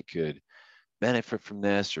who could benefit from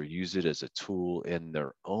this or use it as a tool in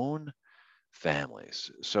their own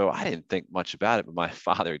families. So I didn't think much about it, but my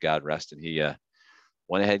father, God rest him, he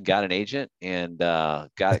went ahead and got an agent and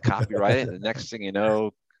got it copyrighted. And the next thing you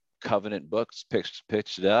know, Covenant Books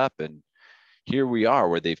pitched it up, and here we are,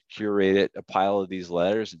 where they've curated a pile of these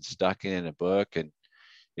letters and stuck it in a book, and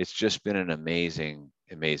it's just been an amazing,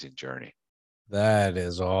 amazing journey. That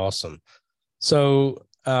is awesome. So,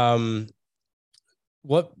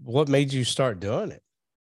 what made you start doing it?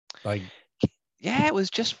 Like, Yeah, it was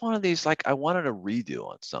just one of these, like, I wanted a redo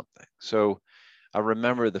on something. So I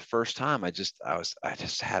remember the first time was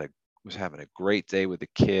having a great day with the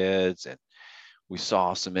kids, and we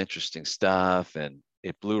saw some interesting stuff, and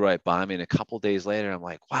it blew right by me. And a couple days later, I'm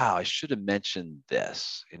like, wow, I should have mentioned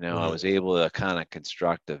this. I was able to kind of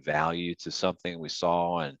construct a value to something we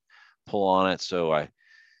saw and pull on it. So I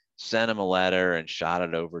sent him a letter and shot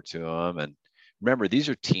it over to him. And remember, these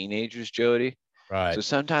are teenagers, Jody. So right.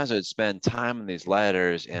 sometimes I'd spend time in these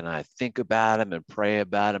letters and I think about them and pray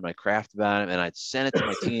about them, I craft about them, and I'd send it to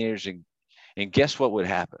my teenagers, and guess what would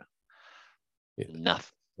happen?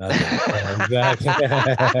 Nothing. Nothing. Yeah,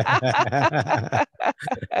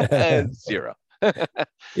 exactly. Zero.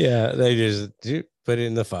 Yeah, they just put it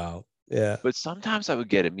in the file. Yeah. But sometimes I would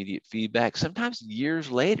get immediate feedback. Sometimes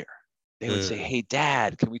years later, they would say, Mm. hey,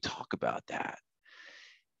 Dad, can we talk about that?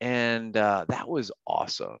 And that was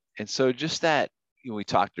awesome. And so just that, we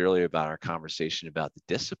talked earlier about our conversation about the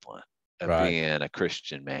discipline of Right. being a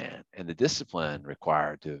Christian man, and the discipline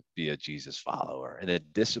required to be a Jesus follower, and the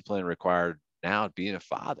discipline required now being a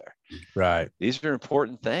father. Right. These are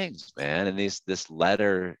important things, man. And this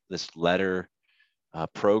letter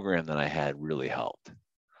program that I had really helped.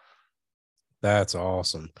 That's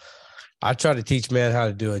awesome. I try to teach men how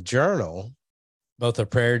to do a journal, both a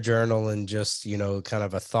prayer journal and just, kind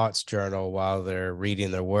of a thoughts journal while they're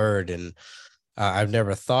reading their word. And I've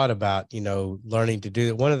never thought about, learning to do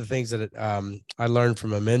that. One of the things that I learned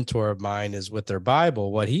from a mentor of mine is with their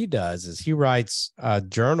Bible, what he does is he writes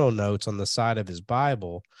journal notes on the side of his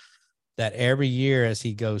Bible that every year as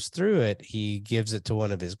he goes through it, he gives it to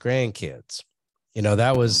one of his grandkids.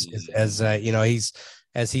 That was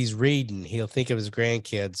as he's reading, he'll think of his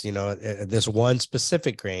grandkids, this one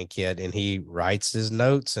specific grandkid, and he writes his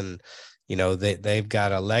notes, and, they've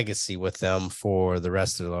got a legacy with them for the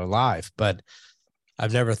rest of their life. But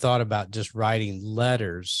I've never thought about just writing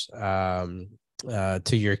letters to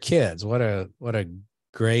your kids. What a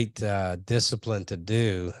great discipline to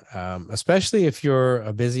do, especially if you're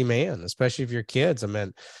a busy man, especially if your kids. I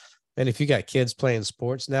mean, And if you got kids playing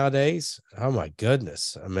sports nowadays, oh my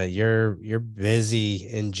goodness. I mean, you're busy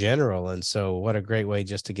in general. And so what a great way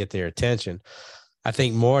just to get their attention. I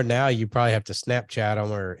think more now you probably have to Snapchat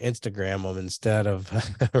them or Instagram them instead of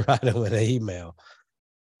writing them an email.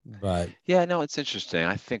 But Yeah, no, it's interesting.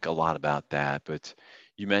 I think a lot about that, but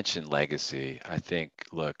you mentioned legacy. I think,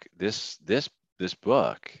 look, this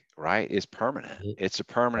book, right, is permanent. It's a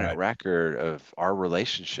permanent right, record of our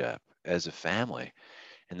relationship as a family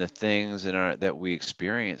and the things in our that we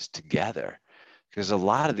experience together. Because a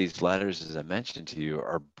lot of these letters, as I mentioned to you,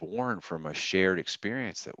 are born from a shared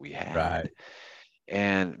experience that we had. right,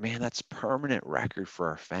 And man, that's permanent record for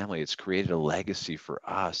our family. It's created a legacy for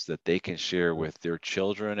us that they can share with their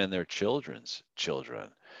children and their children's children.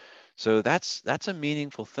 So that's a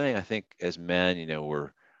meaningful thing. I think as men,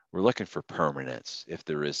 we're looking for permanence if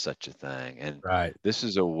there is such a thing. And right, this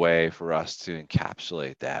is a way for us to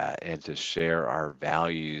encapsulate that and to share our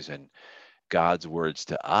values and God's words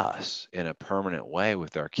to us in a permanent way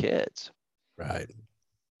with our kids. right.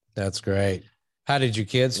 That's great. How did your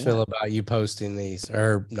kids Yeah. feel about you posting these,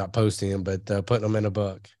 or not posting them, but putting them in a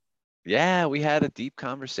book? Yeah, we had a deep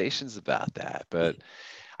conversations about that, but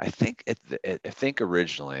I think I think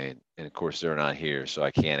originally, and of course they're not here, so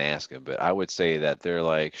I can't ask them, but I would say that they're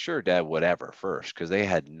like, sure, Dad, whatever, first, because they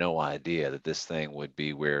had no idea that this thing would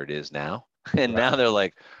be where it is now. And now they're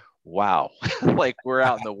like, wow, like we're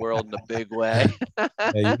out in the world in a big way.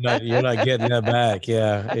 Yeah, you're not getting that back.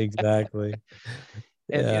 Yeah, exactly.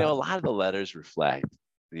 And Yeah, a lot of the letters reflect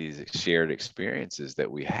these shared experiences that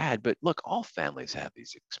we had. But look, all families have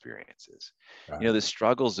these experiences. right, The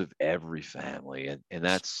struggles of every family, and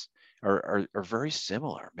that's are very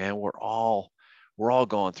similar. Man, we're all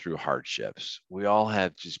going through hardships. We all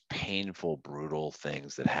have just painful, brutal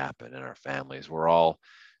things that happen in our families. We're all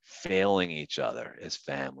failing each other as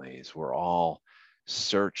families. We're all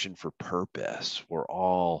searching for purpose. We're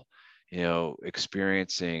all,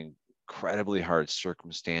 experiencing incredibly hard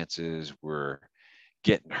circumstances. We're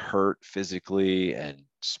getting hurt physically and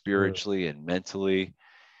mm, spiritually and mentally.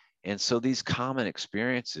 And so these common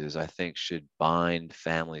experiences, I think, should bind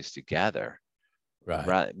families together right,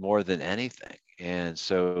 right more than anything. And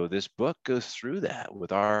so this book goes through that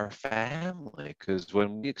with our family because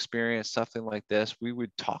when we experience something like this, we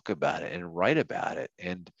would talk about it and write about it.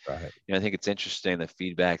 And right, I think it's interesting the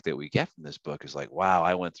feedback that we get from this book is like, wow,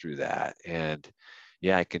 I went through that. And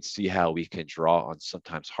yeah, I can see how we can draw on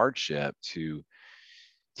sometimes hardship to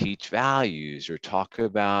teach values or talk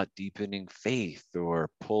about deepening faith or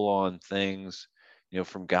pull on things,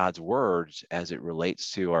 from God's words as it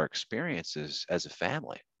relates to our experiences as a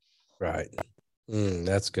family. right.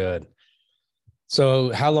 That's good.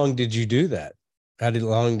 So, how long did you do that?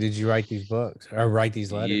 Long did you write these books or write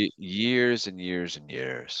these letters? Years and years and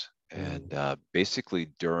years. Mm, And basically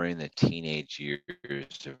during the teenage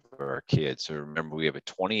years of our kids. So remember, we have a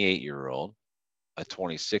 28-year-old, a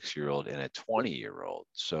 26-year-old, and a 20-year-old.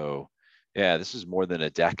 So yeah, this is more than a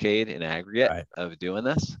decade in aggregate right, of doing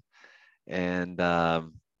this. And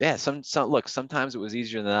yeah, some look, sometimes it was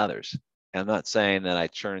easier than others. I'm not saying that I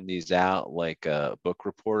churned these out like a book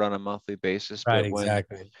report on a monthly basis, right, but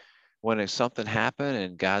exactly. when something happened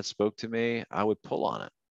and God spoke to me, I would pull on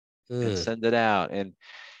it and Mm, send it out. And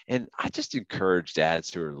I just encourage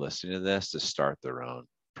dads who are listening to this to start their own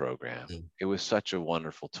program. mm, It was such a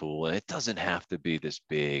wonderful tool, and it doesn't have to be this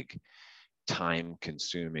big time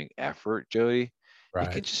consuming effort, Jody. It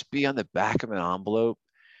can right, just be on the back of an envelope.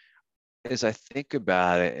 As I think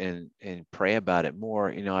about it and pray about it more,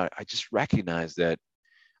 I just recognize that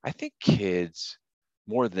I think kids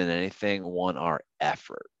more than anything want our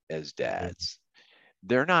effort as mm, dads.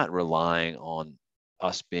 They're not relying on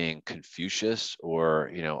us being Confucius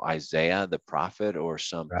or, Isaiah the prophet or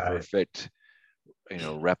some right, perfect,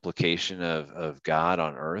 replication of God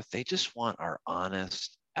on earth. They just want our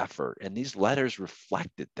honest effort. And these letters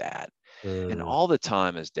reflected that. And mm, all the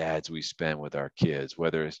time as dads we spend with our kids,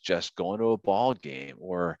 whether it's just going to a ball game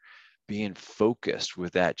or being focused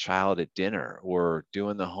with that child at dinner or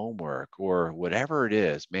doing the homework or whatever it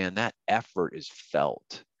is, man, that effort is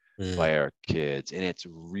felt mm. by our kids and it's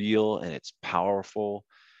real and it's powerful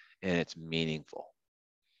and it's meaningful.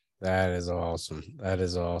 That is awesome. That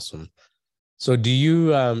is awesome. So do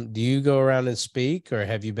you go around and speak, or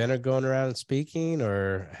have you been going around and speaking,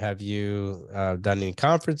 or have you done any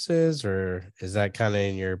conferences, or is that kind of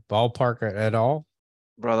in your ballpark at all?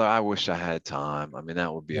 Brother, I wish I had time. I mean,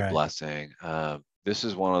 that would be a Right, blessing. This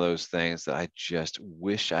is one of those things that I just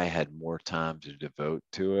wish I had more time to devote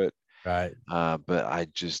to it. right, But I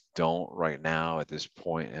just don't right now at this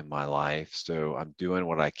point in my life. So I'm doing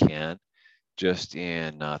what I can just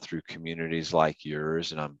in through communities like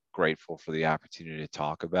yours, and I'm grateful for the opportunity to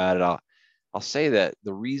talk about it. I'll say that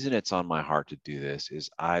the reason it's on my heart to do this is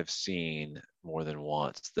I've seen more than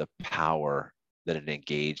once the power that an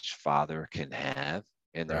engaged father can have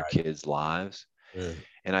in their Right. kids' lives. Mm.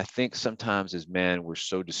 And I think sometimes as men, we're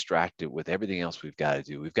so distracted with everything else we've got to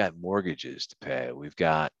do. We've got mortgages to pay. We've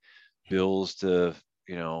got bills to,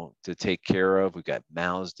 to take care of. We've got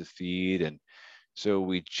mouths to feed. And so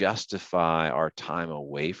we justify our time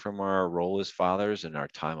away from our role as fathers and our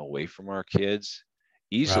time away from our kids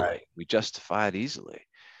Right. easily. We justify it easily.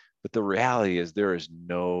 But the reality is there is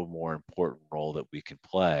no more important role that we can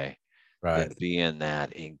play Right. than being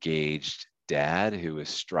that engaged dad who is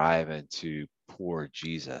striving to pour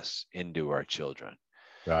Jesus into our children.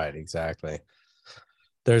 Right. Exactly.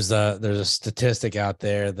 There's a statistic out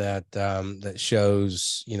there that that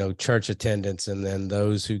shows, church attendance, and then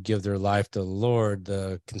those who give their life to the Lord,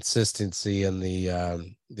 the consistency and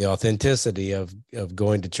the authenticity of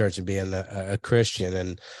going to church and being a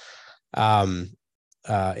Christian. And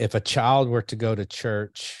if a child were to go to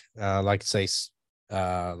church, like say,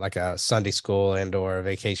 like a Sunday school and or a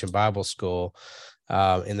vacation Bible school,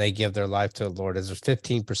 and they give their life to the Lord, there's a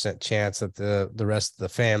 15% chance that the rest of the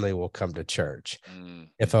family will come to church.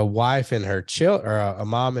 If a wife and her or a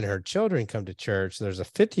mom and her children come to church, there's a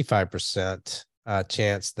 55%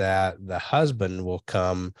 chance that the husband will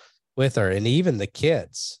come with her, and even the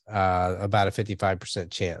kids, about a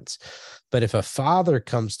 55% chance. But if a father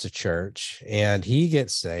comes to church and he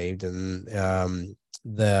gets saved, and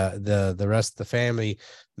the rest of the family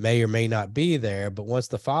may or may not be there, but once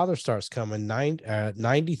the father starts coming,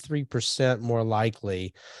 93% more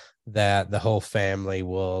likely that the whole family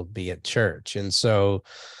will be at church. And so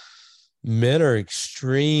men are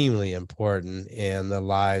extremely important in the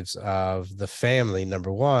lives of the family,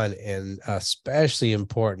 number one, and especially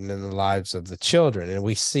important in the lives of the children. And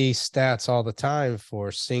we see stats all the time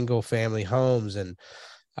for single family homes and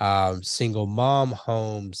single mom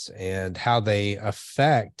homes and how they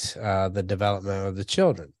affect the development of the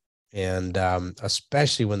children. And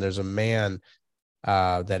especially when there's a man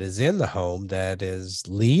that is in the home, that is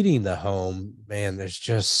leading the home, man, there's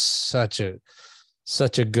just such a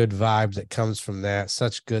good vibe that comes from that,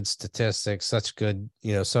 such good statistics, such good,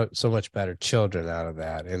 so much better children out of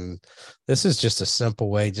that. And this is just a simple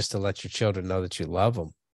way just to let your children know that you love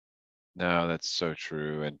them. No, that's so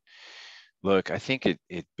true. And look, I think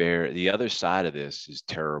the other side of this is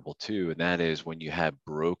terrible too. And that is when you have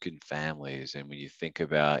broken families, and when you think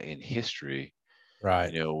about in history,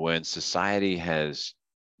 Right. when society has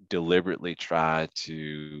deliberately tried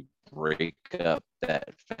to break up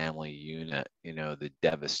that family unit, the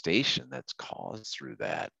devastation that's caused through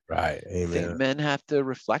that. Right. I think Amen. men have to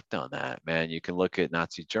reflect on that, man. You can look at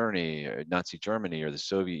Nazi Germany or the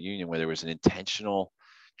Soviet Union, where there was an intentional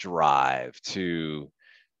drive to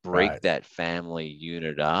break Right. that family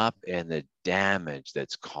unit up and the damage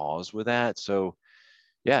that's caused with that. So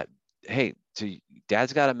yeah, hey,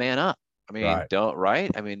 dad's got to man up. I mean, Right.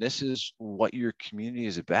 right? I mean, this is what your community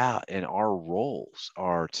is about, and our roles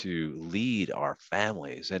are to lead our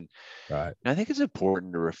families. And Right. I think it's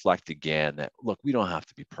important to reflect again that, look, we don't have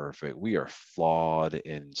to be perfect. We are flawed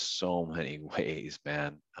in so many ways,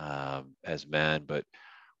 man, as men, but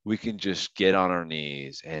we can just get on our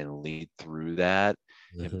knees and lead through that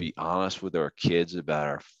and Mm-hmm. be honest with our kids about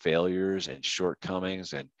our failures and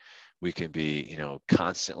shortcomings. And we can be,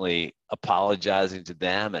 constantly apologizing to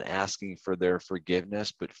them and asking for their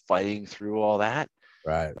forgiveness, but fighting through all that.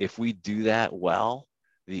 Right. If we do that well,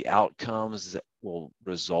 the outcomes that will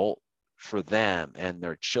result for them and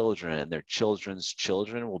their children and their children's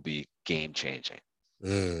children will be game changing.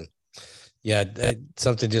 Mm. Yeah,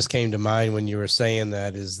 something just came to mind when you were saying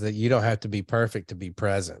that, is that you don't have to be perfect to be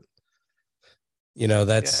present.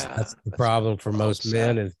 That's the problem for most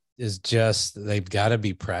men is just they've got to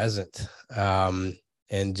be present,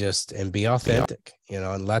 and be authentic,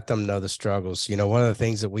 and let them know the struggles. One of the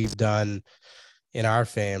things that we've done in our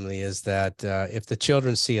family is that if the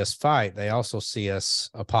children see us fight, they also see us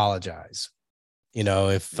apologize.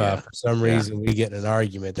 If for some reason we get in an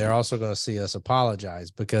argument, they're also going to see us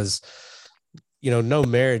apologize, because no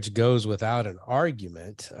marriage goes without an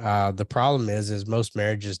argument. The problem is most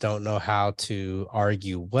marriages don't know how to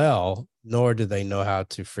argue well, nor do they know how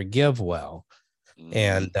to forgive well.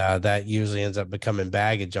 And that usually ends up becoming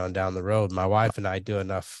baggage on down the road. My wife and I do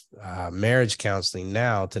enough marriage counseling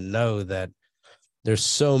now to know that there's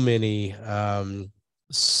so many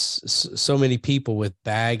people with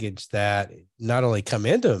baggage that not only come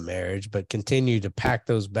into a marriage, but continue to pack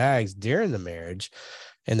those bags during the marriage.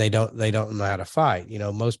 And they don't know how to fight.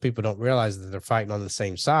 Most people don't realize that they're fighting on the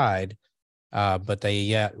same side, but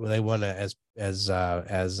they want to, as as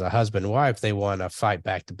a husband and wife, they want to fight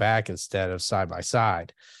back to back instead of side by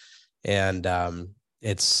side. And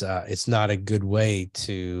it's not a good way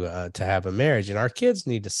to have a marriage. And our kids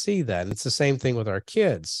need to see that. And it's the same thing with our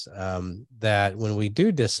kids, that when we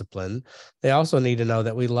do discipline, they also need to know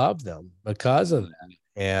that we love them because of that.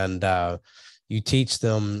 And you teach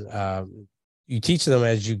them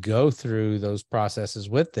as you go through those processes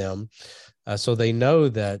with them, so they know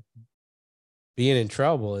that being in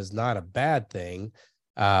trouble is not a bad thing.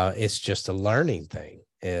 It's just a learning thing,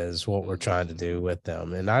 is what we're trying to do with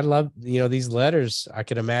them. And I love, these letters. I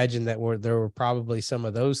could imagine that there were probably some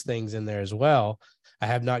of those things in there as well. I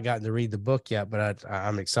have not gotten to read the book yet, but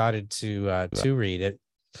I'm excited to read it.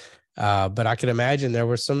 But I could imagine there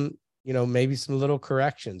were some, maybe some little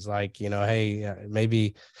corrections, like, hey,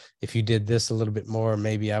 maybe if you did this a little bit more,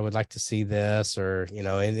 maybe I would like to see this, or,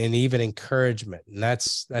 and even encouragement. And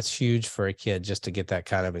that's huge for a kid, just to get that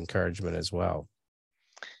kind of encouragement as well.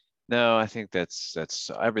 No, I think that's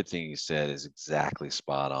everything you said is exactly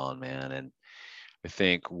spot on, man. And I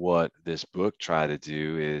think what this book tried to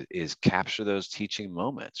do is capture those teaching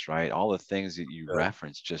moments, right? All the things that you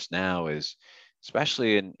referenced just now is,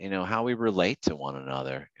 especially in how we relate to one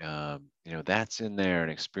another. That's in there,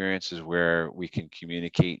 and experiences where we can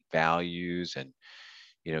communicate values and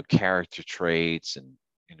character traits, and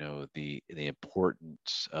the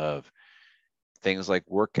importance of things like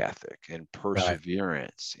work ethic and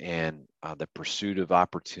perseverance, right, and the pursuit of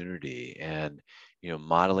opportunity, and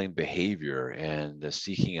modeling behavior and the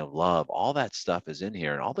seeking of love. All that stuff is in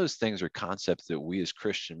here, and all those things are concepts that we as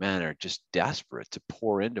Christian men are just desperate to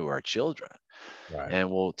pour into our children. Right.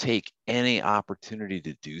 And we'll take any opportunity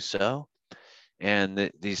to do so.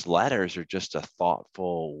 And these letters are just a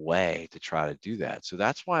thoughtful way to try to do that. So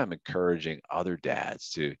that's why I'm encouraging other dads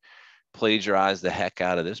to plagiarize the heck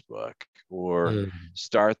out of this book, or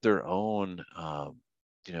start their own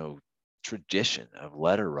tradition of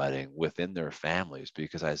letter writing within their families,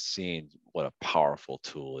 because I've seen what a powerful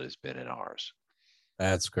tool it has been in ours.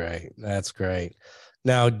 That's great.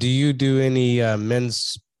 Now, do you do any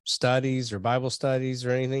men's studies or Bible studies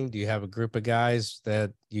or anything? Do you have a group of guys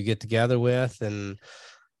that you get together with and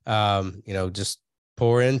just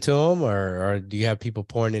pour into them, or do you have people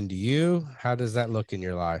pouring into you? How does that look in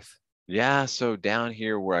your life? Yeah, so down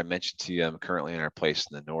here where I mentioned to you, I'm currently in our place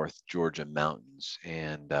in the North Georgia mountains,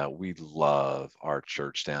 and we love our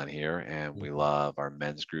church down here, and we love our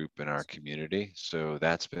men's group in our community. So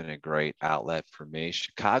that's been a great outlet for me.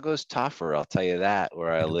 Chicago's tougher, I'll tell you that,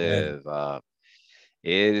 where I live.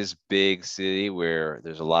 It is big city where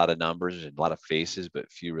there's a lot of numbers and a lot of faces,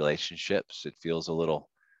 but few relationships. It feels a little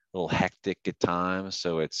hectic at times,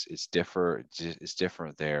 so it's different. It's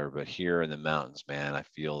different there. But here in the mountains, man, I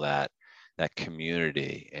feel that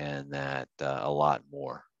community, and that a lot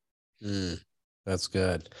more. That's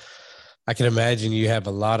good. I can imagine you have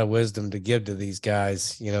a lot of wisdom to give to these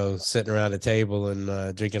guys, sitting around a table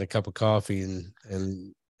and drinking a cup of coffee.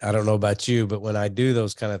 And I don't know about you, but when I do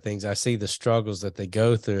those kind of things, I see the struggles that they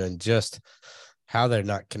go through, and just how they're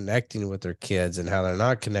not connecting with their kids, and how they're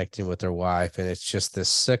not connecting with their wife. And it's just this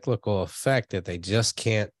cyclical effect that they just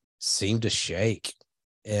can't seem to shake.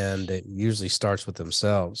 And it usually starts with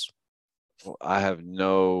themselves. Well, I have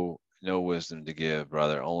no wisdom to give,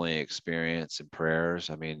 brother, only experience and prayers.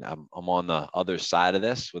 I mean, I'm on the other side of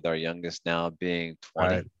this, with our youngest now being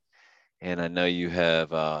 20. Right. And I know you have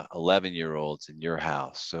 11-year-olds in your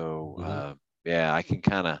house. So yeah, I can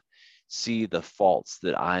kind of see the faults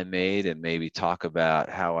that I made, and maybe talk about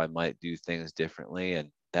how I might do things differently. And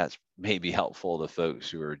that's maybe helpful to folks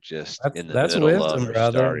who are just in the middle wisdom, of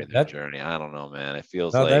or starting their journey. I don't know, man. It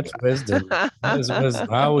feels like that's wisdom. That is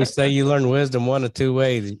wisdom. I always say you learn wisdom one of two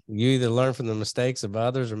ways. You either learn from the mistakes of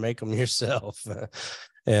others or make them yourself.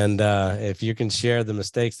 And if you can share the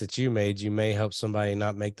mistakes that you made, you may help somebody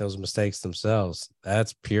not make those mistakes themselves.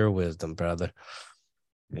 That's pure wisdom, brother.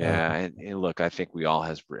 Yeah, and look, I think we all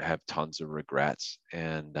have tons of regrets,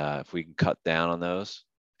 and if we can cut down on those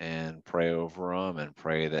and pray over them, and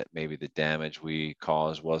pray that maybe the damage we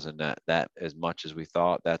caused wasn't that as much as we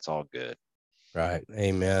thought, that's all good. Right.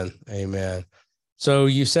 Amen. So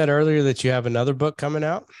you said earlier that you have another book coming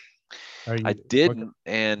out? I didn't,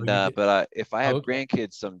 and but if I have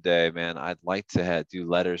grandkids someday, man, I'd like to do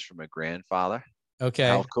letters from a grandfather. Okay.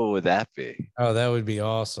 How cool would that be? Oh, that would be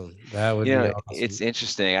awesome. That would be awesome. It's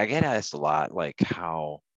interesting. I get asked a lot, like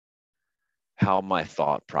how my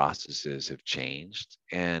thought processes have changed,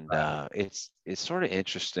 and it's sort of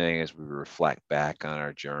interesting as we reflect back on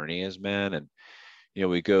our journey as men, and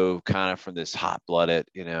we go kind of from this hot-blooded,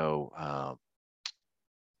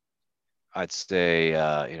 I'd say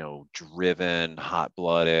driven,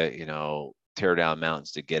 hot-blooded, tear down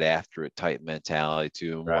mountains to get after it type mentality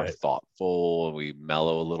to a more Right. thoughtful. We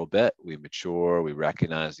mellow a little bit, we mature, we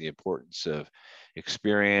recognize the importance of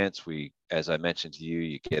experience. We, as I mentioned to you,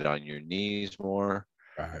 you get on your knees more,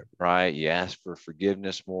 Right. right? You ask for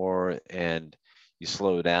forgiveness more, and you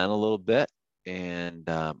slow down a little bit. And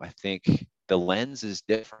I think the lens is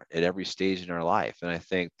different at every stage in our life. And I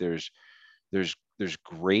think there's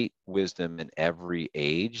great wisdom in every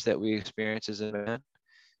age that we experience as a man.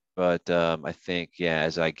 But I think, yeah,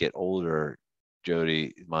 as I get older,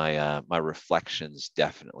 Jody, my reflections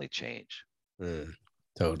definitely change.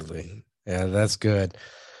 Totally. Yeah, that's good.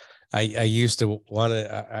 I used to want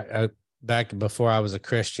to, I back before I was a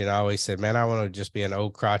Christian, I always said, man, I want to just be an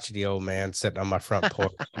old crotchety old man sitting on my front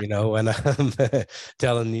porch, and I'm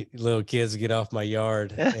telling little kids to get off my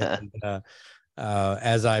yard. And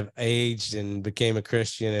as I've aged and became a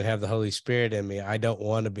Christian and have the Holy Spirit in me, I don't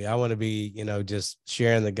want to be. I want to be, just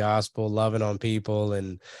sharing the gospel, loving on people,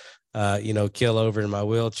 and kill over in my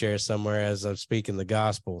wheelchair somewhere as I'm speaking the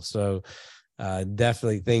gospel. So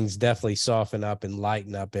definitely things definitely soften up and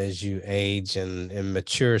lighten up as you age and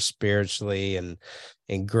mature spiritually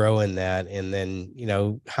and grow in that. And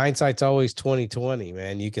then, hindsight's always 2020,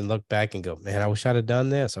 man. You can look back and go, man, I wish I'd have done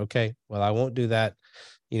this. Okay, well, I won't do that,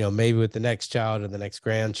 maybe with the next child or the next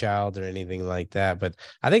grandchild or anything like that. But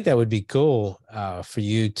I think that would be cool for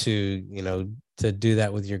you to do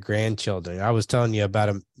that with your grandchildren. I was telling you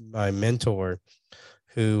about my mentor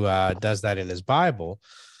who does that in his Bible.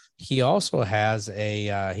 He also has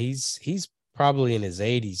he's probably in his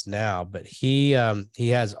 80s now, but he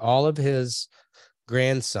has all of his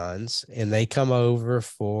grandsons, and they come over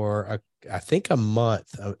for I think a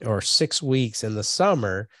month or 6 weeks in the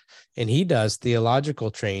summer, and he does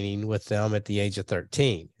theological training with them at the age of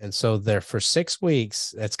 13. And so they're for 6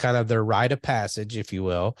 weeks. That's kind of their rite of passage, if you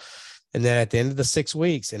will. And then at the end of the 6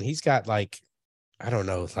 weeks, and he's got like, I don't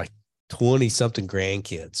know, like 20 something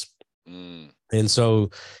grandkids. And so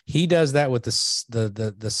he does that with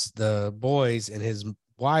the boys, and his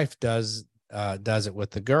wife does it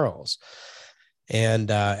with the girls.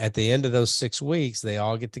 And at the end of those 6 weeks, they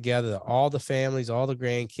all get together, all the families, all the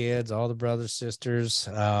grandkids, all the brothers, sisters,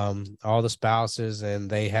 all the spouses, and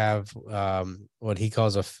they have what he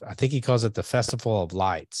calls I think he calls it the Festival of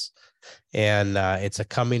Lights. And it's a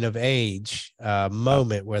coming of age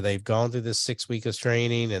moment where they've gone through this 6 weeks of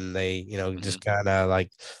training, and they, just kind of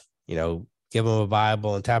like, give them a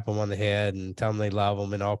Bible and tap them on the head and tell them they love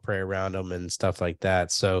them and all pray around them and stuff like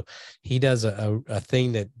that. So he does a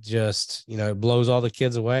thing that just, it blows all the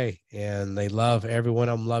kids away, and they love, every one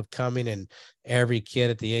of them love coming. And every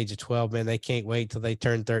kid at the age of 12, man, they can't wait till they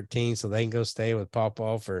turn 13 so they can go stay with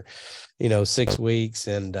Pawpaw for, 6 weeks.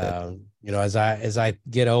 And, as I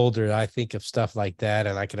get older, I think of stuff like that.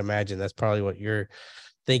 And I can imagine that's probably what you're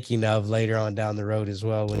thinking of later on down the road as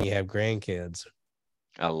well, when you have grandkids.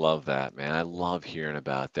 I love that, man. I love hearing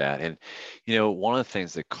about that. And, one of the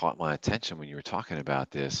things that caught my attention when you were talking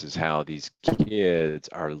about this is how these kids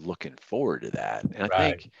are looking forward to that. And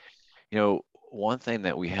I think, one thing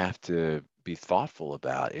that we have to be thoughtful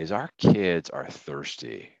about is our kids are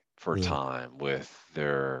thirsty for time with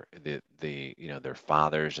their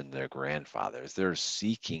fathers and their grandfathers. They're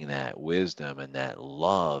seeking that wisdom and that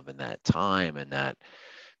love and that time and that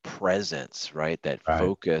presence, right? That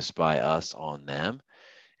focus by us on them.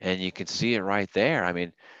 And you can see it right there. I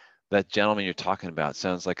mean, that gentleman you're talking about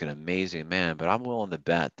sounds like an amazing man, but I'm willing to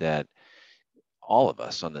bet that all of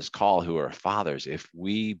us on this call who are fathers, if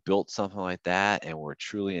we built something like that and we're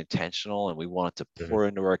truly intentional and we wanted to pour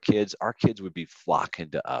into our kids would be flocking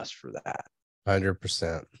to us for that.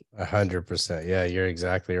 100%. 100%. Yeah, you're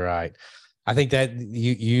exactly right. I think that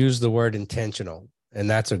you use the word intentional, and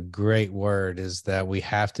that's a great word, is that we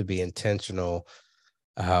have to be intentional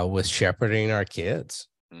with shepherding our kids.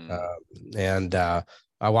 And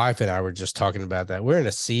my wife and I were just talking about that. We're in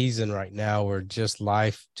a season right now where just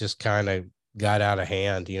life just kind of got out of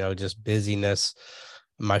hand, just busyness.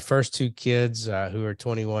 My first two kids who are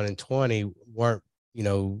 21 and 20 weren't,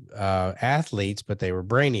 athletes, but they were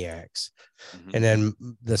brainiacs. And then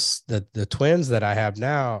the twins that I have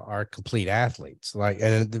now are complete athletes.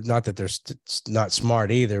 And not that they're not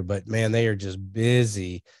smart either, but man, they are just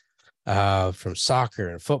busy. From soccer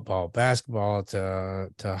and football, basketball to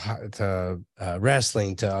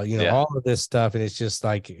wrestling to all of this stuff, and it's just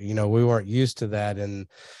like we weren't used to that, and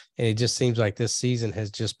it just seems like this season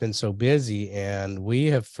has just been so busy, and we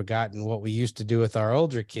have forgotten what we used to do with our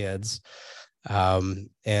older kids,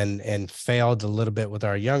 and failed a little bit with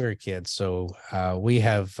our younger kids. So we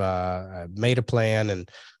have made a plan and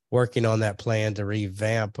working on that plan to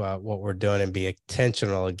revamp what we're doing and be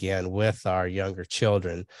intentional again with our younger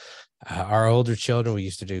children. our older children, we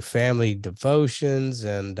used to do family devotions.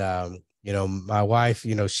 And, my wife,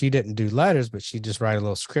 she didn't do letters, but she just write a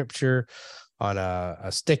little scripture on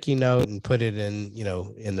a sticky note and put it in,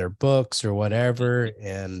 in their books or whatever.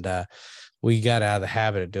 And we got out of the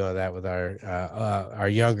habit of doing that with our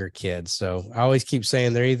younger kids. So I always keep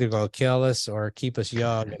saying they're either going to kill us or keep us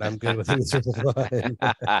young, and I'm good with either one.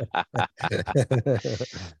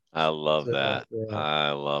 I love So, that. yeah.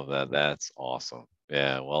 I love that. That's awesome.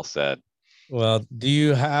 Yeah, well said. Well, do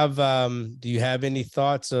you have any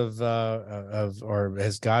thoughts of or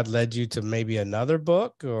has God led you to maybe another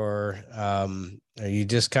book, or are you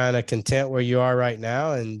just kind of content where you are right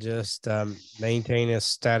now and just maintain a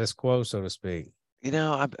status quo, so to speak?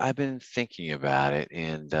 I've been thinking about it,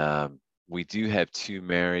 and we do have two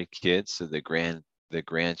married kids, so the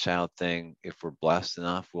grandchild thing, if we're blessed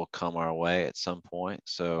enough, will come our way at some point. All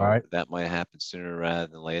So right. that might happen sooner rather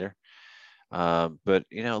than later. But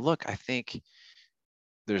look, I think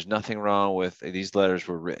there's nothing wrong with these letters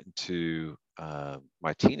were written to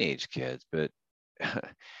my teenage kids, but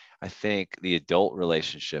I think the adult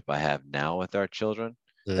relationship I have now with our children,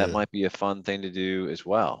 that Mm, might be a fun thing to do as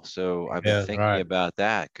well. So I've been yeah. thinking Right. about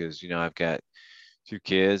that because, I've got two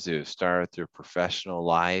kids who have started their professional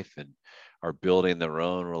life and are building their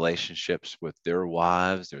own relationships with their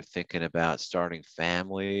wives. They're thinking about starting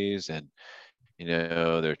families, and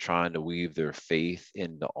they're trying to weave their faith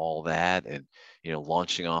into all that, and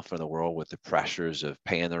launching off in the world with the pressures of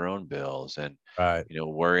paying their own bills, and Right.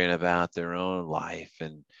 worrying about their own life.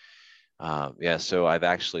 And yeah, so I've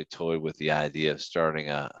actually toyed with the idea of starting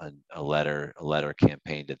a letter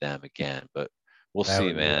campaign to them again, but we'll That see,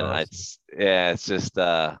 would be man. awesome. It's just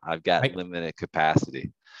I've got limited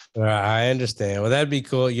capacity. I understand. Well, that'd be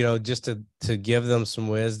cool, just to give them some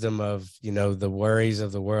wisdom of, the worries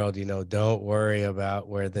of the world. Don't worry about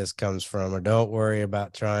where this comes from, or don't worry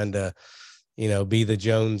about trying to, be the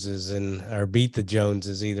Joneses or beat the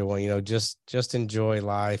Joneses, either one. Just enjoy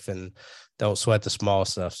life and don't sweat the small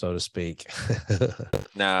stuff, so to speak.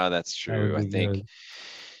 No, that's That would true. I be think, good.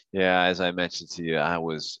 yeah, as I mentioned to you, I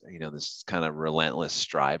was, this kind of relentless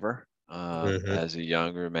striver Mhm. as a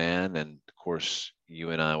younger man. And of course,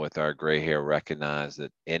 you and I, with our gray hair, recognize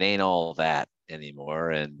that it ain't all that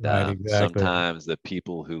anymore. And Right, exactly. sometimes the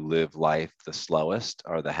people who live life the slowest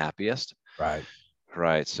are the happiest. Right.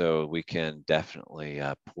 Right. So we can definitely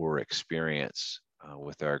pour experience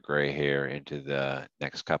with our gray hair into the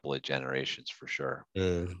next couple of generations for sure.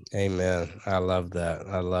 Amen. I love that.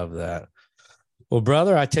 I love that. Well,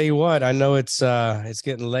 brother, I tell you what, I know it's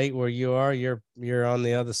getting late where you are. You're on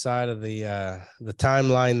the other side of the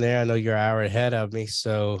timeline there. I know you're an hour ahead of me.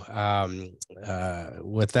 So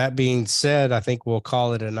with that being said, I think we'll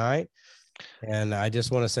call it a night. And I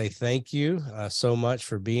just want to say thank you so much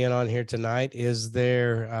for being on here tonight. Is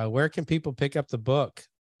there where can people pick up the book?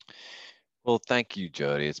 Well, thank you,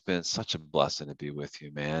 Jody. It's been such a blessing to be with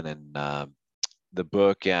you, man. And the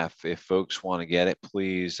book, yeah, if folks want to get it,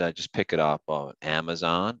 please just pick it up on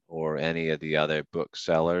Amazon or any of the other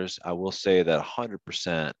booksellers. I will say that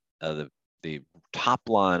 100% of the top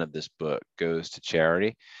line of this book goes to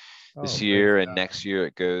charity. Oh, This praise year and God. next year,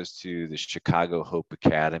 it goes to the Chicago Hope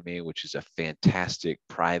Academy, which is a fantastic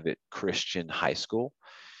private Christian high school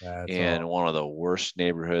That's in all. one of the worst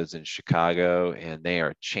neighborhoods in Chicago. And they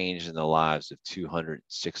are changing the lives of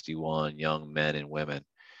 261 young men and women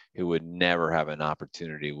who would never have an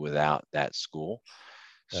opportunity without that school.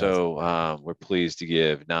 That's So we're pleased to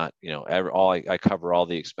give not, I cover all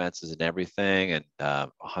the expenses and everything, and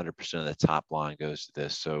 100% of the top line goes to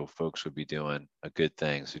this. So folks would be doing a good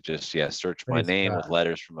thing. So just, yeah, search my praise name with God.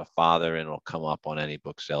 letters from a father and it'll come up on any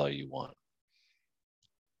bookseller you want.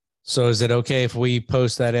 So is it okay if we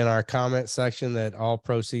post that in our comment section that all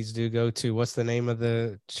proceeds do go to what's the name of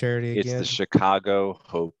the charity It's the again? Chicago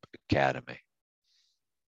Hope Academy.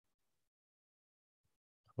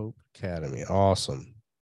 Hope Academy. Awesome.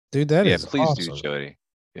 Dude, that Yeah, is please do, awesome. Jody.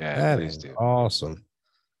 Yeah, That please is do. awesome.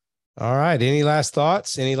 All right. Any last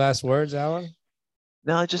thoughts? Any last words, Alan?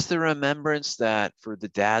 No, just the remembrance that for the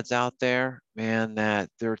dads out there, man, that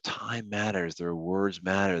their time matters, their words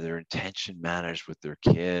matter, their intention matters with their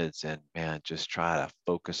kids. And man, just try to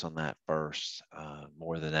focus on that first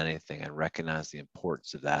more than anything and recognize the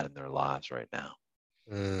importance of that in their lives right now.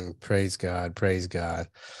 Praise God. Praise God.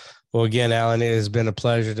 Well, again, Alan, it has been a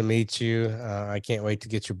pleasure to meet you. I can't wait to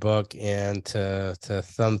get your book and to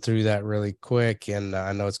thumb through that really quick. And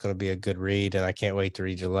I know it's going to be a good read, and I can't wait to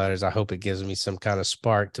read your letters. I hope it gives me some kind of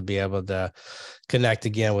spark to be able to connect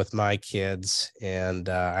again with my kids. And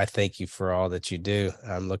I thank you for all that you do.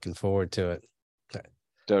 I'm looking forward to it.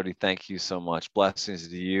 Dodie, thank you so much. Blessings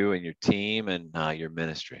to you and your team and your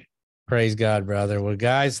ministry. Praise God, brother. Well,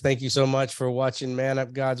 guys, thank you so much for watching Man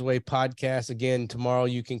Up God's Way podcast. Again, tomorrow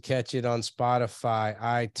you can catch it on Spotify,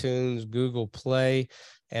 iTunes, Google Play,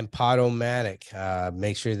 and Podomatic.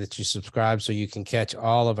 Make sure that you subscribe so you can catch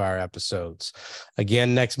all of our episodes.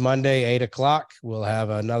 Again, next Monday, 8 o'clock, we'll have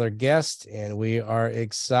another guest, and we are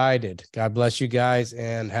excited. God bless you guys,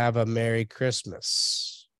 and have a Merry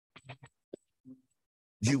Christmas.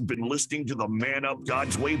 You've been listening to the Man Up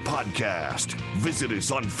God's Way podcast. Visit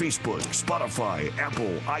us on Facebook, Spotify,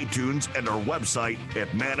 Apple, iTunes, and our website at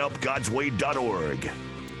manupgodsway.org.